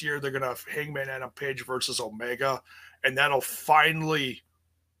later this year, they're going to have Hangman Adam Page versus Omega, and that'll finally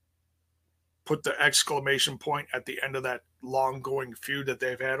put the exclamation point at the end of that long-going feud that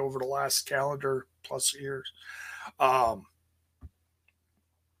they've had over the last calendar plus years. But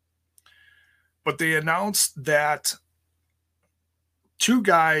they announced that two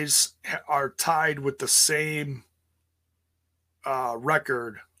guys are tied with the same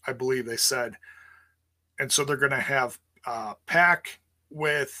record, I believe they said. And so they're going to have Pac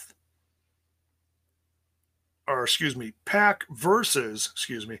versus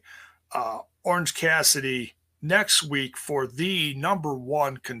Orange Cassidy next week for the number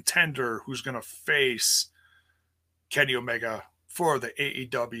one contender who's going to face Kenny Omega for the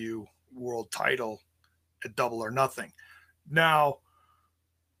AEW World Title at Double or Nothing. Now,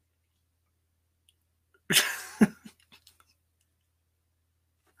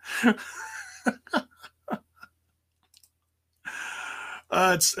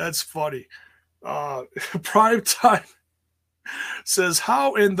 that's funny. Prime Time says,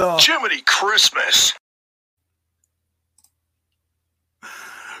 how in the Jiminy Christmas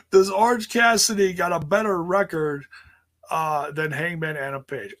does Orange Cassidy got a better record than Hangman Adam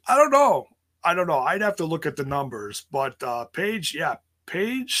Page? I don't know. I'd have to look at the numbers, but Page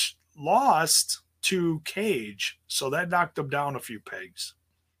lost to Cage, so that knocked him down a few pegs.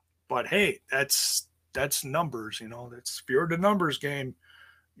 But hey, that's that's numbers, you know. That's if you're the numbers game,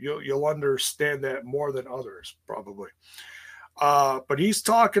 you'll understand that more than others, probably. But he's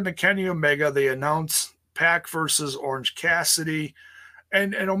talking to Kenny Omega. They announce Pac versus Orange Cassidy.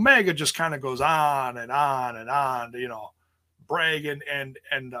 And Omega just kind of goes on and on and on, you know, bragging. And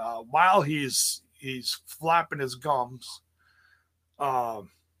while he's flapping his gums,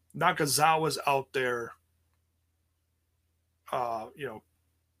 Nakazawa's out there, you know,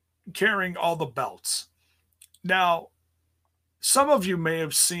 carrying all the belts. Now, some of you may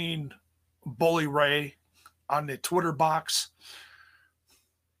have seen Bully Ray on the Twitter box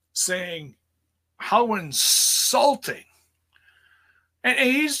saying how insulting. And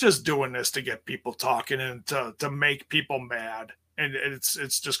he's just doing this to get people talking and to make people mad. And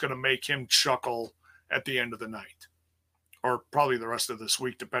it's just going to make him chuckle at the end of the night. Or probably the rest of this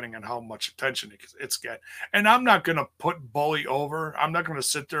week, depending on how much attention it's getting. And I'm not going to put Bully over. I'm not going to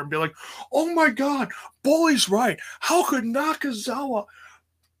sit there and be like, oh my God, Bully's right. How could Nakazawa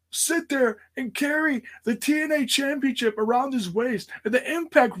sit there and carry the TNA Championship around his waist and the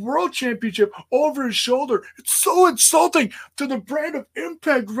Impact World Championship over his shoulder? It's so insulting to the brand of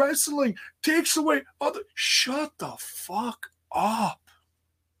Impact Wrestling. Takes away other. Shut the fuck up.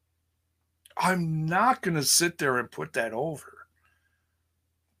 I'm not going to sit there and put that over.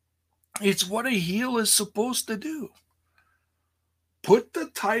 It's what a heel is supposed to do. Put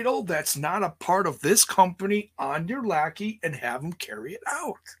the title that's not a part of this company on your lackey and have him carry it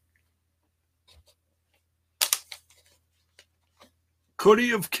out. Could he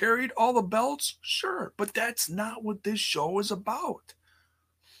have carried all the belts? Sure, but that's not what this show is about.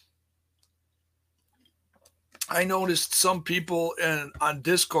 I noticed some people on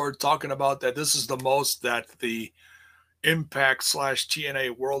Discord talking about that this is the most that the Impact /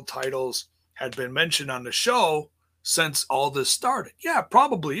 TNA World titles had been mentioned on the show since all this started. Yeah, it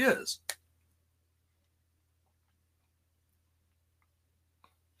probably is.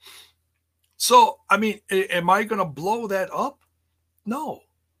 So, I mean, am I going to blow that up? No.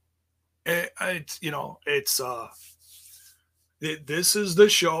 It's, you know, it's this is the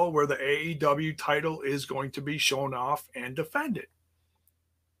show where the AEW title is going to be shown off and defended.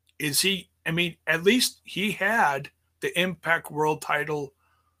 Is he? I mean, at least he had the Impact World title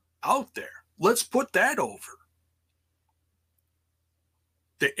out there. Let's put that over.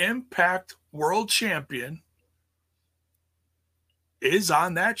 The Impact World Champion is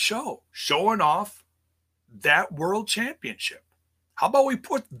on that show, showing off that World Championship. How about we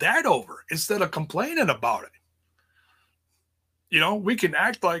put that over instead of complaining about it? You know, we can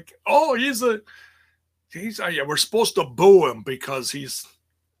act like, oh, yeah, we're supposed to boo him because he's,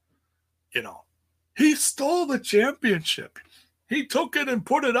 you know, he stole the championship. He took it and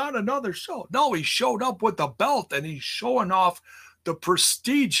put it on another show. No, he showed up with the belt and he's showing off the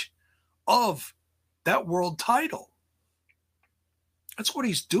prestige of that world title. That's what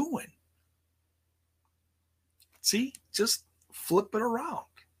he's doing. See, just flip it around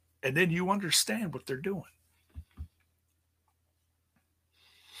and then you understand what they're doing.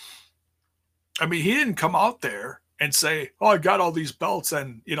 I mean, he didn't come out there and say, oh, I got all these belts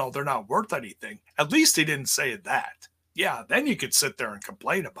and, you know, they're not worth anything. At least he didn't say that. Yeah, then you could sit there and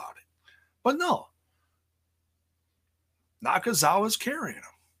complain about it. But no. Nakazawa's carrying him.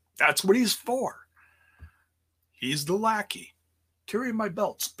 That's what he's for. He's the lackey. Carry my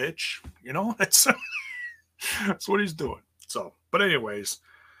belts, bitch. You know, that's what he's doing. So, but anyways,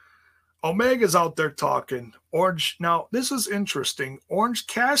 Omega's out there talking. Orange. Now, this is interesting. Orange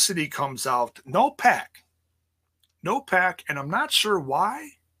Cassidy comes out. No Pac. No Pac. And I'm not sure why.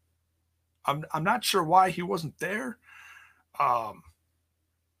 I'm not sure why he wasn't there. But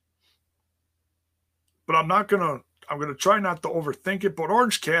I'm going to try not to overthink it. But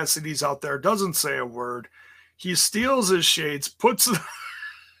Orange Cassidy's out there. Doesn't say a word. He steals his shades. Puts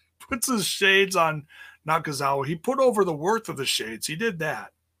his shades on Nakazawa. He put over the worth of the shades. He did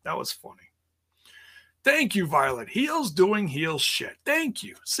that. That was funny. Thank you, Violet. Heels doing heel shit. Thank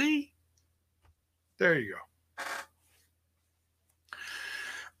you. See? There you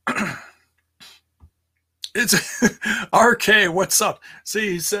go. It's RK, what's up?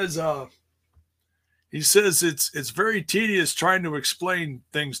 See, he says it's very tedious trying to explain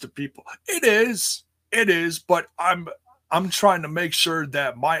things to people. It is, but I'm trying to make sure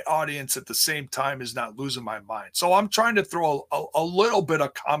that my audience at the same time is not losing my mind. So I'm trying to throw a little bit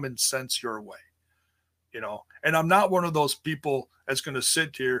of common sense your way, you know, and I'm not one of those people that's going to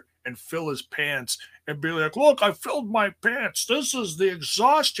sit here and fill his pants and be like, look, I filled my pants. This is the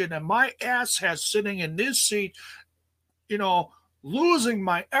exhaustion and my ass has sitting in this seat, you know, losing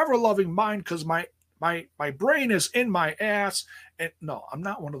my ever-loving mind because my brain is in my ass. And no, I'm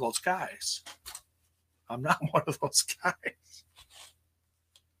not one of those guys. I'm not one of those guys.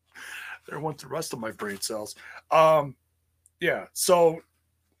 There went the rest of my brain cells. Yeah, so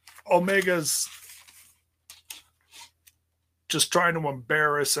Omega's just trying to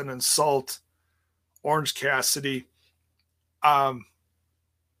embarrass and insult Orange Cassidy. I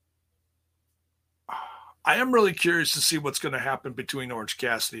am really curious to see what's going to happen between Orange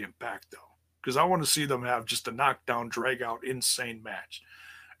Cassidy and Pac, though, because I want to see them have just a knockdown, drag-out, insane match.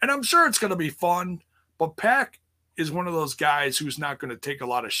 And I'm sure it's going to be fun, but Pac is one of those guys who's not going to take a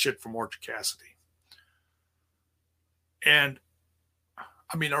lot of shit from Orange Cassidy. And,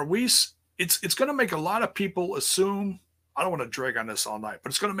 I mean, it's going to make a lot of people assume, I don't want to drag on this all night,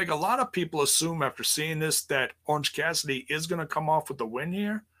 but it's going to make a lot of people assume after seeing this that Orange Cassidy is going to come off with the win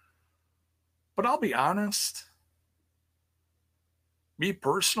here. But I'll be honest, me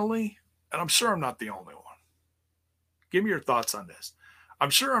personally, and I'm sure I'm not the only one. Give me your thoughts on this. I'm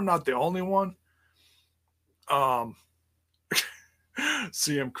sure I'm not the only one.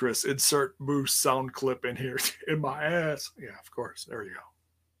 CM Chris, insert Moose sound clip in here. In my ass. Yeah, of course. There you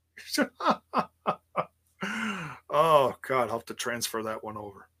go. Oh, God. I'll have to transfer that one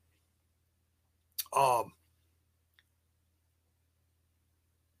over.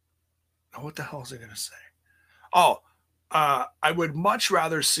 What the hell is I going to say? I would much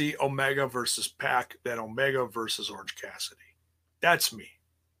rather see Omega versus Pac than Omega versus Orange Cassidy. That's me.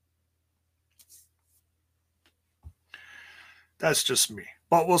 That's just me.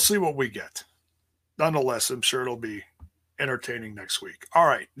 But we'll see what we get. Nonetheless, I'm sure it'll be entertaining next week. All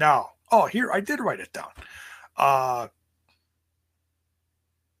right. Now, here, I did write it down.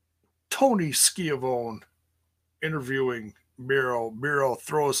 Tony Schiavone interviewing Miro. Miro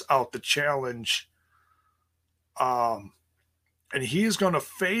throws out the challenge. And he's going to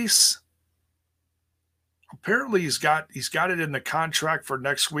face, apparently he's got it in the contract for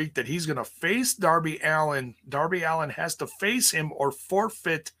next week that he's going to face Darby Allin. Darby Allin has to face him or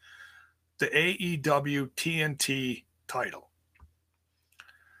forfeit the AEW TNT title.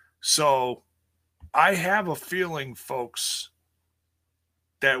 So I have a feeling, folks,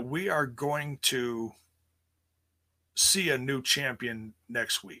 that we are going to see a new champion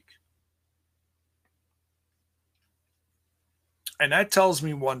next week. And that tells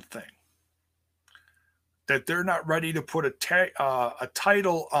me one thing, that they're not ready to put a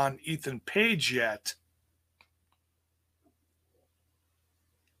title on Ethan Page yet.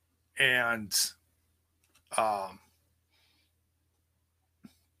 And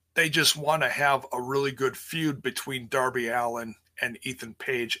they just want to have a really good feud between Darby Allin and Ethan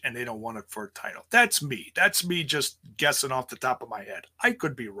Page, and they don't want it for a title. That's me. That's me just guessing off the top of my head. I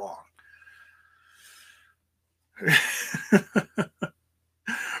could be wrong.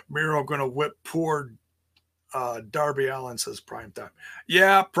 Miro going to whip poor Darby Allin, says Prime Time.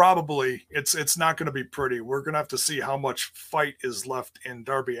 Yeah, probably. It's not going to be pretty. We're going to have to see how much fight is left in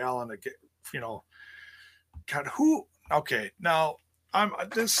Darby Allin to get, God, who? Okay, now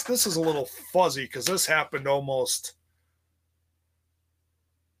this is a little fuzzy because this happened almost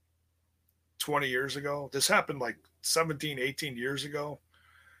 20 years ago. This happened like 17, 18 years ago.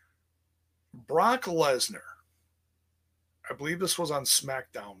 Brock Lesnar, I believe this was on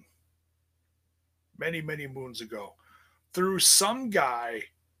SmackDown many, many moons ago, threw some guy,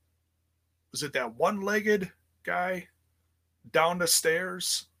 was it that one-legged guy, down the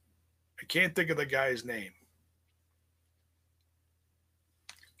stairs? I can't think of the guy's name.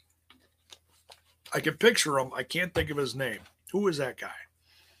 I can picture him. I can't think of his name. Who is that guy?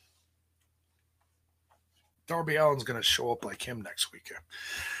 Darby Allin's going to show up like him next weekend.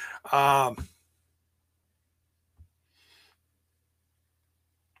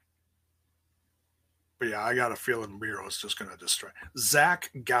 But yeah, I got a feeling Miro is just going to destroy.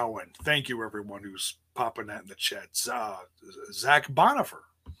 Zach Gowen. Thank you, everyone who's popping that in the chat. Zach Bonifer.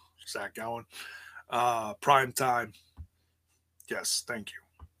 Zach Gowen. Prime Time. Yes, thank you.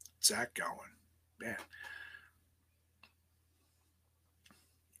 Zach Gowen. Man.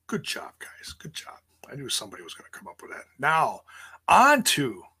 Good job, guys. Good job. I knew somebody was going to come up with that. Now, on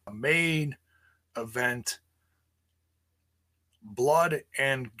to the main event. Blood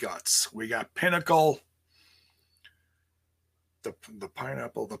and Guts. We got Pinnacle.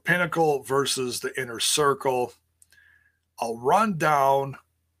 The Pinnacle versus the Inner Circle. I'll run down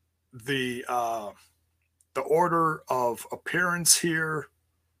the order of appearance here.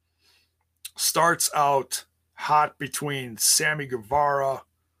 Starts out hot between Sammy Guevara,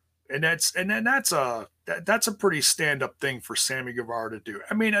 and that's a pretty stand-up thing for Sammy Guevara to do.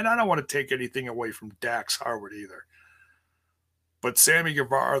 I mean, and I don't want to take anything away from Dax Harwood either. But Sammy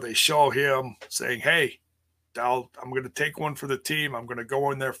Guevara, they show him saying, hey, I'm going to take one for the team. I'm going to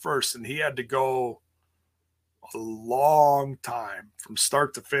go in there first. And he had to go a long time from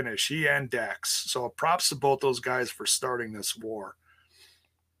start to finish, he and Dax. So props to both those guys for starting this war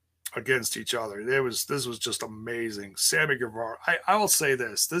against each other. This was just amazing. Sammy Guevara, I will say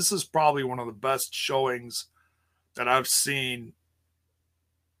this. This is probably one of the best showings that I've seen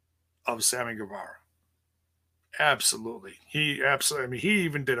of Sammy Guevara. Absolutely. He absolutely, I mean, he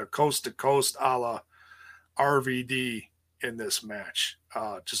even did a coast to coast a la RVD in this match.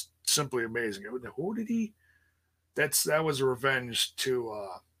 Just simply amazing. Who did he? That was a revenge to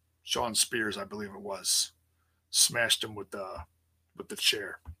Sean Spears, I believe it was. Smashed him with the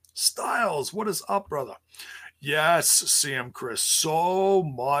chair. Styles, what is up, brother? Yes, CM Chris. So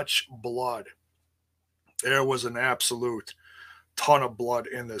much blood. There was an absolute ton of blood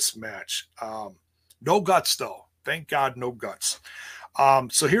in this match. No guts, though. Thank God, no guts.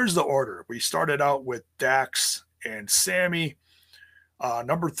 So here's the order. We started out with Dax and Sammy.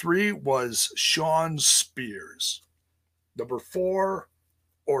 Number 3 was Sean Spears. Number 4,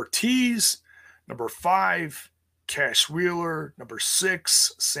 Ortiz. Number 5, Cash Wheeler. Number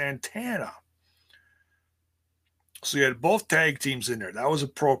 6, Santana. So you had both tag teams in there. That was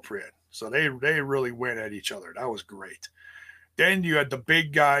appropriate. So they really went at each other. That was great. Then you had the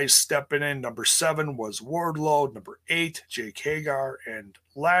big guys stepping in. Number 7 was Wardlow. Number 8, Jake Hager. And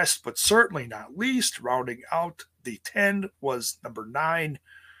last but certainly not least, rounding out the 10 was number 9,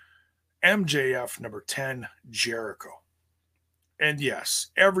 MJF. Number 10, Jericho. And yes,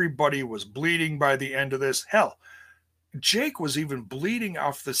 everybody was bleeding by the end of this. Hell, Jake was even bleeding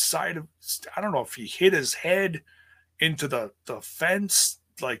off the side of, I don't know if he hit his head into the fence,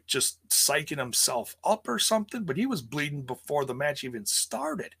 like just psyching himself up or something, but he was bleeding before the match even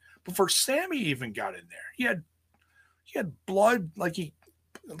started, before Sammy even got in there. He had blood, like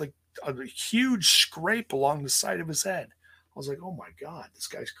a huge scrape along the side of his head. I was like, oh my God, this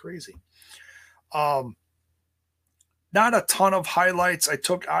guy's crazy. Not a ton of highlights I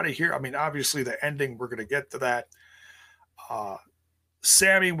took out of here. I mean, obviously the ending, we're going to get to that.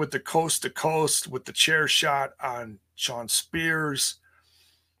 Sammy with the coast to coast with the chair shot on Sean Spears.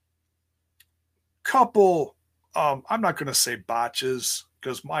 Couple, I'm not going to say botches,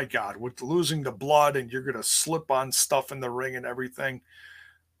 because my God, with losing the blood and you're going to slip on stuff in the ring and everything.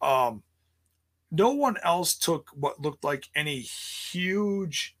 No one else took what looked like any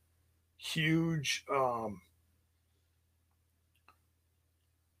huge,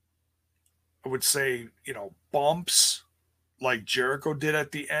 I would say, bumps like Jericho did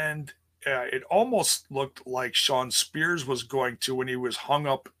at the end. It almost looked like Sean Spears was going to when he was hung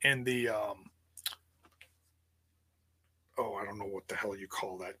up in the, I don't know what the hell you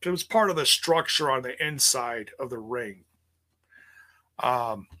call that. It was part of the structure on the inside of the ring.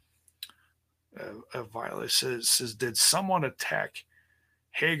 Violet says, did someone attack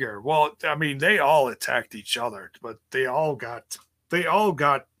Hager? Well, I mean, they all attacked each other, but they all got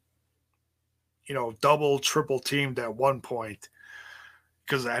double, triple teamed at one point.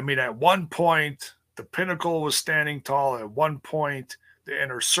 Because, I mean, at one point, the Pinnacle was standing tall. At one point, the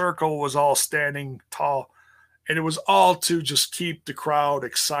Inner Circle was all standing tall. And it was all to just keep the crowd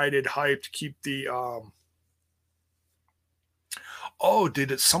excited, hyped, keep the...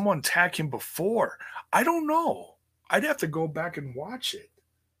 did someone attack him before? I don't know. I'd have to go back and watch it.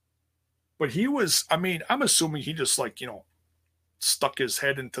 But he was, I mean, I'm assuming he just stuck his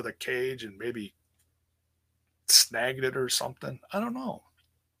head into the cage and maybe snagged it or something. I don't know.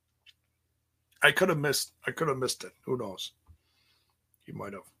 I could have missed it. Who knows? He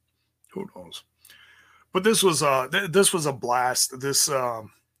might have. Who knows? But this was a blast. This I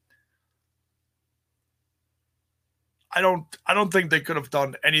don't think they could have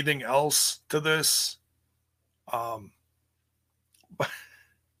done anything else to this. And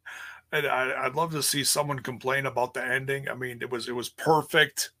I'd love to see someone complain about the ending. I mean, it was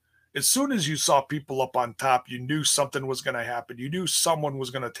perfect. As soon as you saw people up on top, you knew something was going to happen. You knew someone was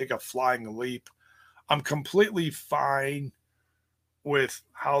going to take a flying leap. I'm completely fine with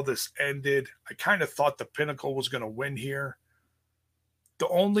how this ended. I kind of thought the Pinnacle was going to win here. The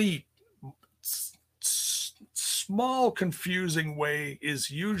only small confusing way is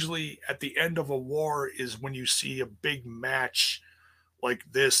usually at the end of a war is when you see a big match like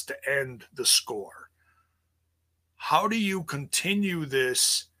this to end the score. How do you continue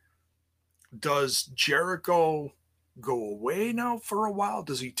this? Does Jericho go away now for a while?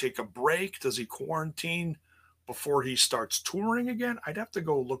 Does he take a break? Does he quarantine before he starts touring again? I'd have to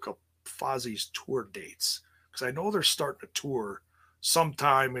go look up Fozzy's tour dates because I know they're starting a tour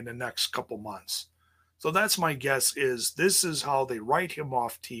sometime in the next couple months. So that's my guess is this is how they write him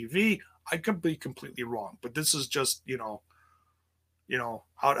off TV. I could be completely wrong, but this is just, You know,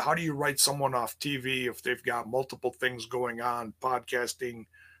 how do you write someone off TV if they've got multiple things going on, podcasting,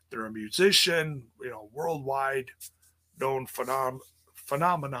 they're a musician, you know, worldwide known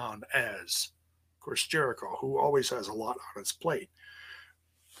phenomenon as Chris Jericho, who always has a lot on his plate.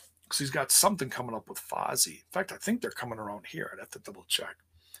 Because he's got something coming up with Fozzy. In fact, I think they're coming around here. I'd have to double check.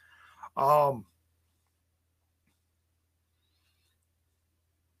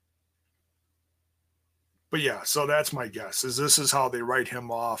 But yeah, so that's my guess. This is how they write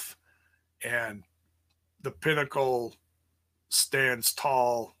him off, and the Pinnacle stands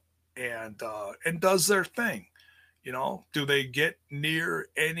tall and does their thing. You know, do they get near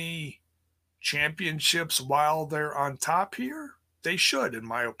any championships while they're on top here? They should, in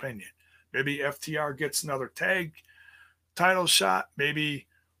my opinion. Maybe FTR gets another tag title shot. Maybe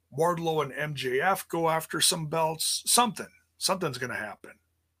Wardlow and MJF go after some belts. Something's going to happen.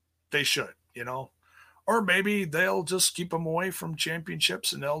 They should, you know. Or maybe they'll just keep them away from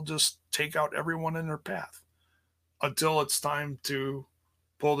championships and they'll just take out everyone in their path until it's time to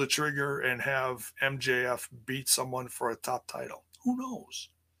pull the trigger and have MJF beat someone for a top title. Who knows?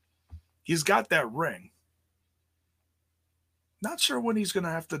 He's got that ring. Not sure when he's going to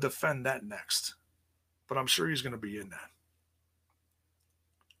have to defend that next, but I'm sure he's going to be in that.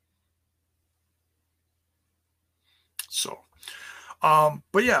 So,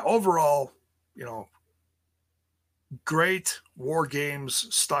 but yeah, overall, you know, great War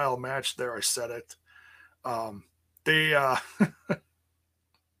Games style match there. I said it.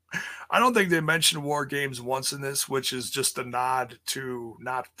 I don't think they mentioned War Games once in this, which is just a nod to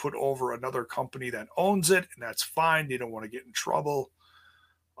not put over another company that owns it, and that's fine. They don't want to get in trouble.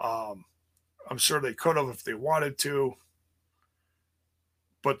 I'm sure they could have if they wanted to,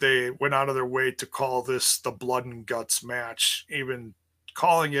 but they went out of their way to call this the Blood and Guts match, even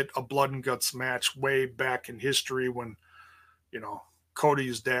calling it a Blood and Guts match way back in history when, you know,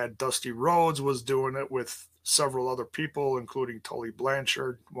 Cody's dad, Dusty Rhodes, was doing it with several other people, including Tully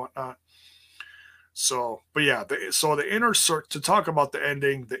Blanchard and whatnot. So, but yeah, the inner circle, to talk about the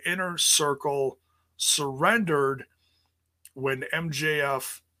ending, the inner circle surrendered when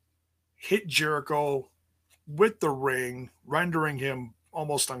MJF hit Jericho with the ring, rendering him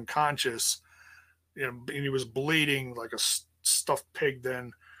almost unconscious. And he was bleeding like a stuffed pig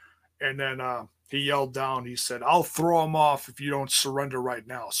then. And then he yelled down, he said, "I'll throw him off if you don't surrender right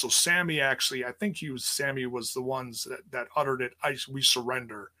now." So Sammy actually, I think Sammy was the ones that uttered it, "We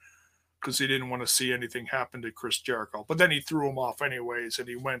surrender," because he didn't want to see anything happen to Chris Jericho. But then he threw him off anyways, and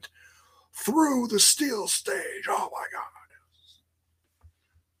he went through the steel stage. Oh my God.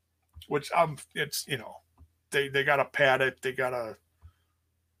 Which it's, you know, they got to pad it. They got to,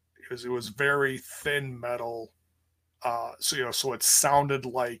 it was very thin metal. So, you know, so it sounded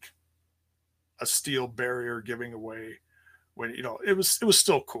like a steel barrier giving away when, you know, it was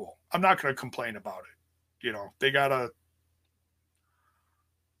still cool. I'm not going to complain about it. You know, they're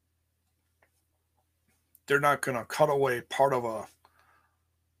not going to cut away part of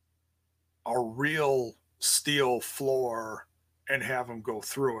a real steel floor and have him go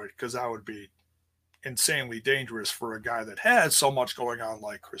through it, because that would be insanely dangerous for a guy that has so much going on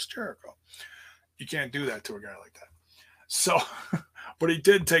like Chris Jericho. You can't do that to a guy like that. So, but he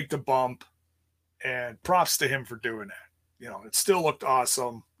did take the bump, and props to him for doing that. You know, it still looked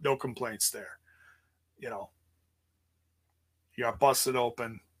awesome. No complaints there. You know, he got busted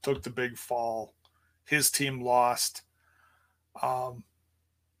open, took the big fall. His team lost.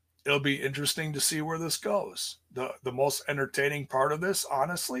 It'll be interesting to see where this goes. The most entertaining part of this,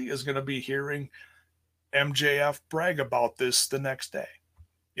 honestly, is going to be hearing MJF brag about this the next day.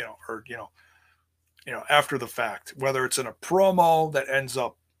 You know, or after the fact, whether it's in a promo that ends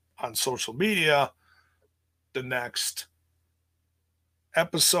up on social media, the next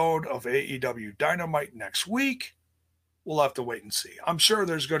episode of AEW Dynamite next week, we'll have to wait and see. I'm sure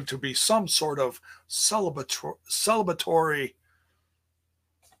there's going to be some sort of celebratory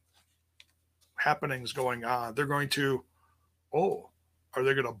happenings going on. They're going to, are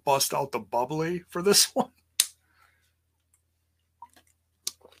they going to bust out the bubbly for this one?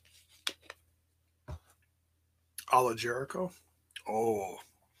 A la Jericho? Oh.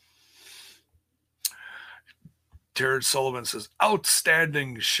 Jared Sullivan says,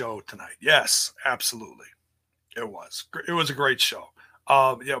 outstanding show tonight. Yes, absolutely. It was. It was a great show.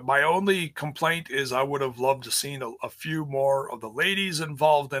 Yeah, my only complaint is I would have loved to seen a few more of the ladies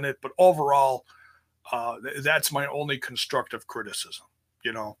involved in it, but overall, that's my only constructive criticism.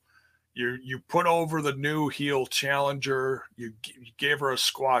 You know, you put over the new heel challenger, you gave her a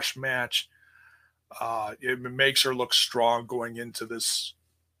squash match. It makes her look strong going into this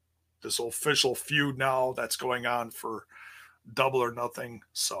official feud now that's going on for Double or Nothing.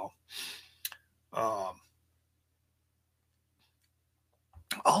 So,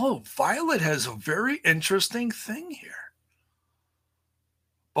 Violet has a very interesting thing here.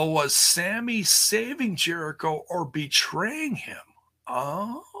 But was Sammy saving Jericho or betraying him?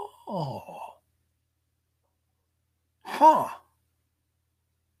 Oh. Huh.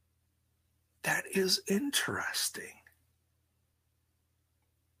 That is interesting.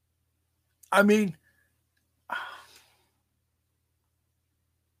 I mean,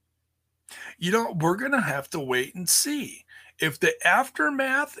 we're going to have to wait and see. If the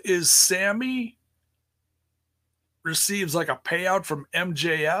aftermath is Sammy receives like a payout from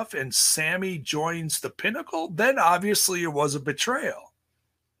MJF and Sammy joins the Pinnacle, then obviously it was a betrayal.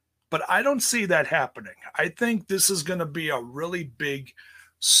 But I don't see that happening. I think this is going to be a really big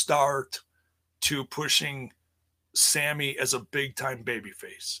start to pushing Sammy as a big-time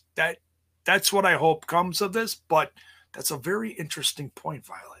babyface. That's what I hope comes of this, but that's a very interesting point,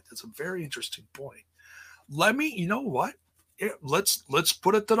 Violet. That's a very interesting point. You know what? Let's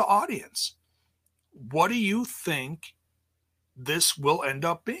put it to the audience. What do you think this will end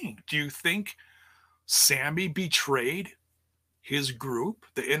up being? Do you think Sammy betrayed his group,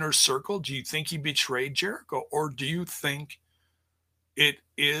 the Inner Circle? Do you think he betrayed Jericho? Or do you think it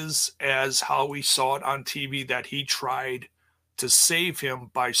is as how we saw it on TV that he tried to save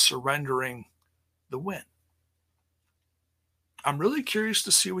him by surrendering the win? I'm really curious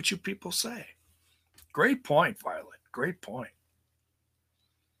to see what you people say. Great point, Violet. Great point.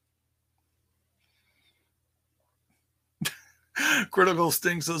 Critical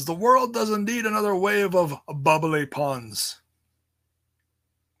Sting says, the world doesn't need another wave of bubbly puns.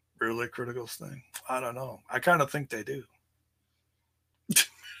 Really, Critical Sting? I don't know. I kind of think they do.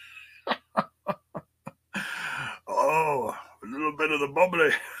 Oh, a little bit of the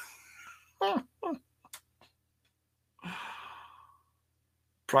bubbly.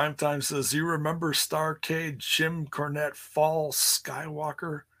 Primetime says, you remember Starrcade, Jim Cornette Fall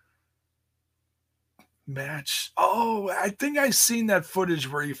Skywalker match? Oh, I think I seen that footage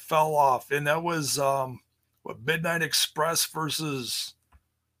where he fell off, and that was Midnight Express versus,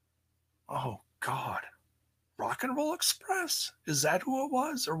 oh God, Rock and Roll Express? Is that who it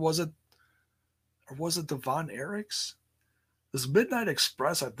was, or was it the Von Erichs? This Midnight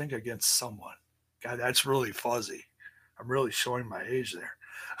Express, I think, against someone. God, that's really fuzzy. I'm really showing my age there.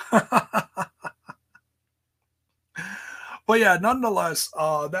 But yeah, nonetheless,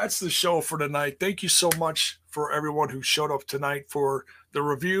 that's the show for tonight. Thank you so much for everyone who showed up tonight for the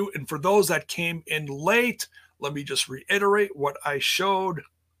review. And for those that came in late, let me just reiterate what I showed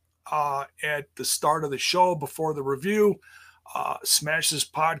at the start of the show before the review. Smash This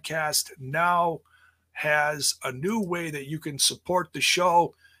Podcast now has a new way that you can support the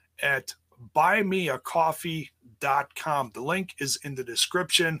show at buymeacoffee.com. The link is in the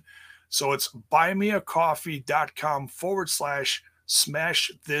description. So it's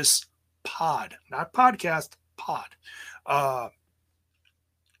buymeacoffee.com/smash this pod, not podcast, pod.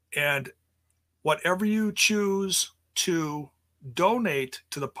 And whatever you choose to donate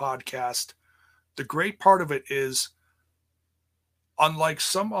to the podcast, the great part of it is, unlike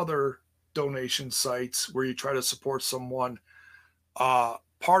some other donation sites where you try to support someone,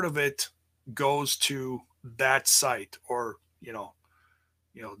 part of it goes to that site, or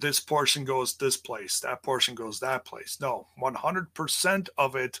this portion goes this place, that portion goes that place. No, 100%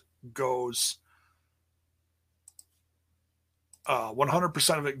 of it goes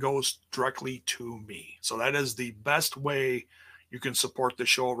 100% of it goes directly to me. So that is the best way you can support the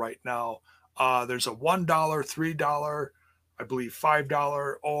show right now. There's a $1, $3, I believe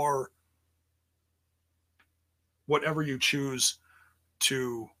 $5, or whatever you choose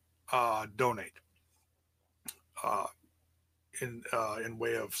to donate in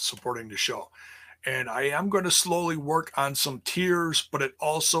way of supporting the show. And I am going to slowly work on some tiers, but it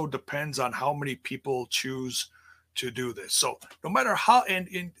also depends on how many people choose to do this. So no matter how,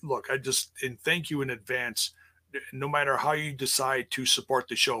 and look, thank you in advance. No matter how you decide to support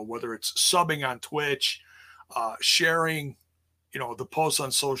the show, whether it's subbing on Twitch, sharing, the posts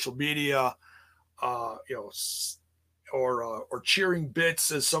on social media, or cheering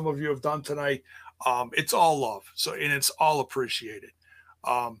bits, as some of you have done tonight. It's all love. So, and it's all appreciated.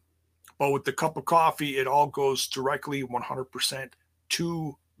 But with the cup of coffee, it all goes directly 100%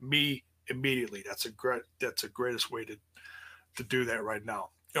 to me immediately. That's the greatest way to do that right now.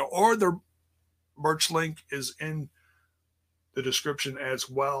 Or the merch link is in the description as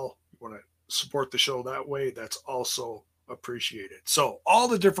well. You want to support the show that way, that's also appreciated. So all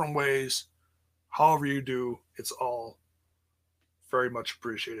the different ways, however you do, it's all very much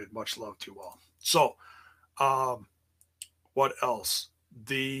appreciated. Much love to you all. So What else?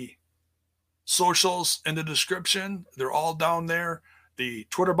 The socials in the description. They're all down there. The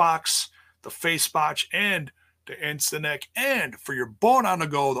Twitter box, the Facebox, and the Instant. And for your bone on the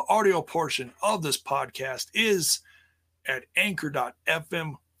go, the audio portion of this podcast is at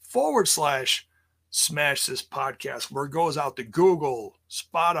anchor.fm/smash this podcast, where it goes out to Google,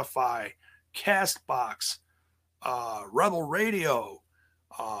 Spotify, Castbox, Rebel Radio,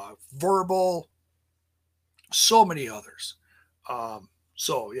 Verbal, so many others.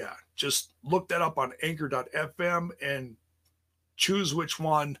 So yeah, just look that up on anchor.fm and choose which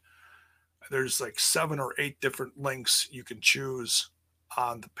one. There's like 7 or 8 different links you can choose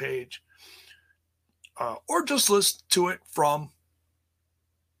on the page. Or just listen to it from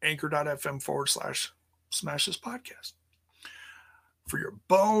anchor.fm/smash this podcast. For your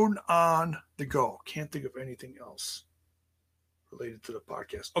bone on the go. Can't think of anything else related to the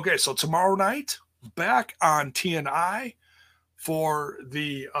podcast. Okay, so tomorrow night, back on TNI for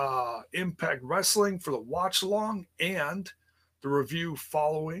the Impact Wrestling for the watch along and the review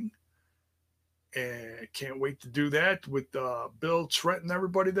following. And can't wait to do that with Bill, Trent, and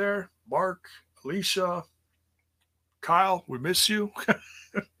everybody there. Mark, Alicia, Kyle, we miss you.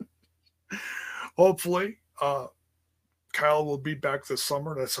 Hopefully, Kyle will be back this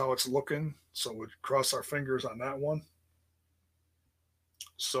summer. That's how it's looking. So we'll cross our fingers on that one.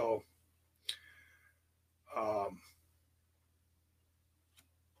 So,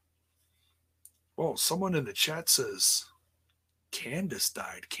 well, someone in the chat says Candice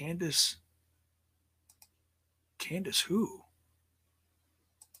died. Candice who?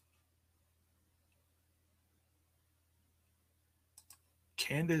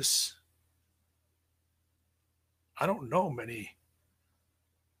 Candice, I don't know many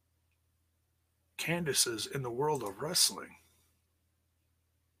Candices in the world of wrestling.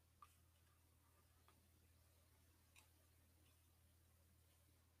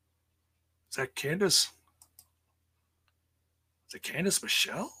 Is that Candice? Is it Candice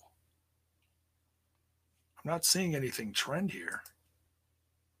Michelle? I'm not seeing anything trend here.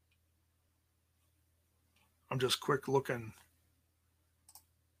 I'm just quick looking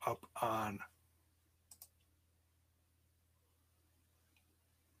up on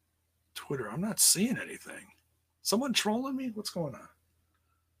Twitter. I'm not seeing anything. Someone trolling me? What's going on?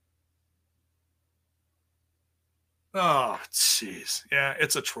 Oh, jeez. Yeah,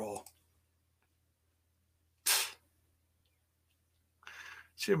 it's a troll.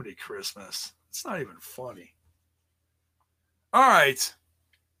 Jiminy Christmas. It's not even funny. All right.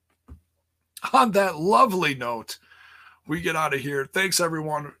 On that lovely note, we get out of here. Thanks,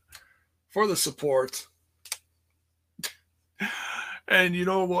 everyone, for the support. And you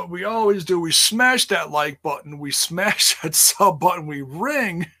know what we always do? We smash that like button. We smash that sub button. We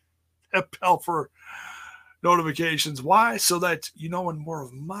ring that bell for notifications. Why? So that you know when more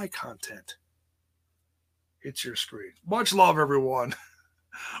of my content hits your screen. Much love, everyone.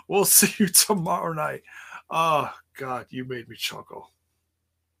 We'll see you tomorrow night. Oh, God, you made me chuckle.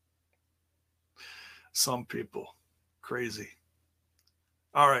 Some people. Crazy.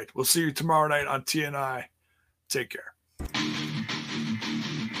 All right. We'll see you tomorrow night on TNI. Take care.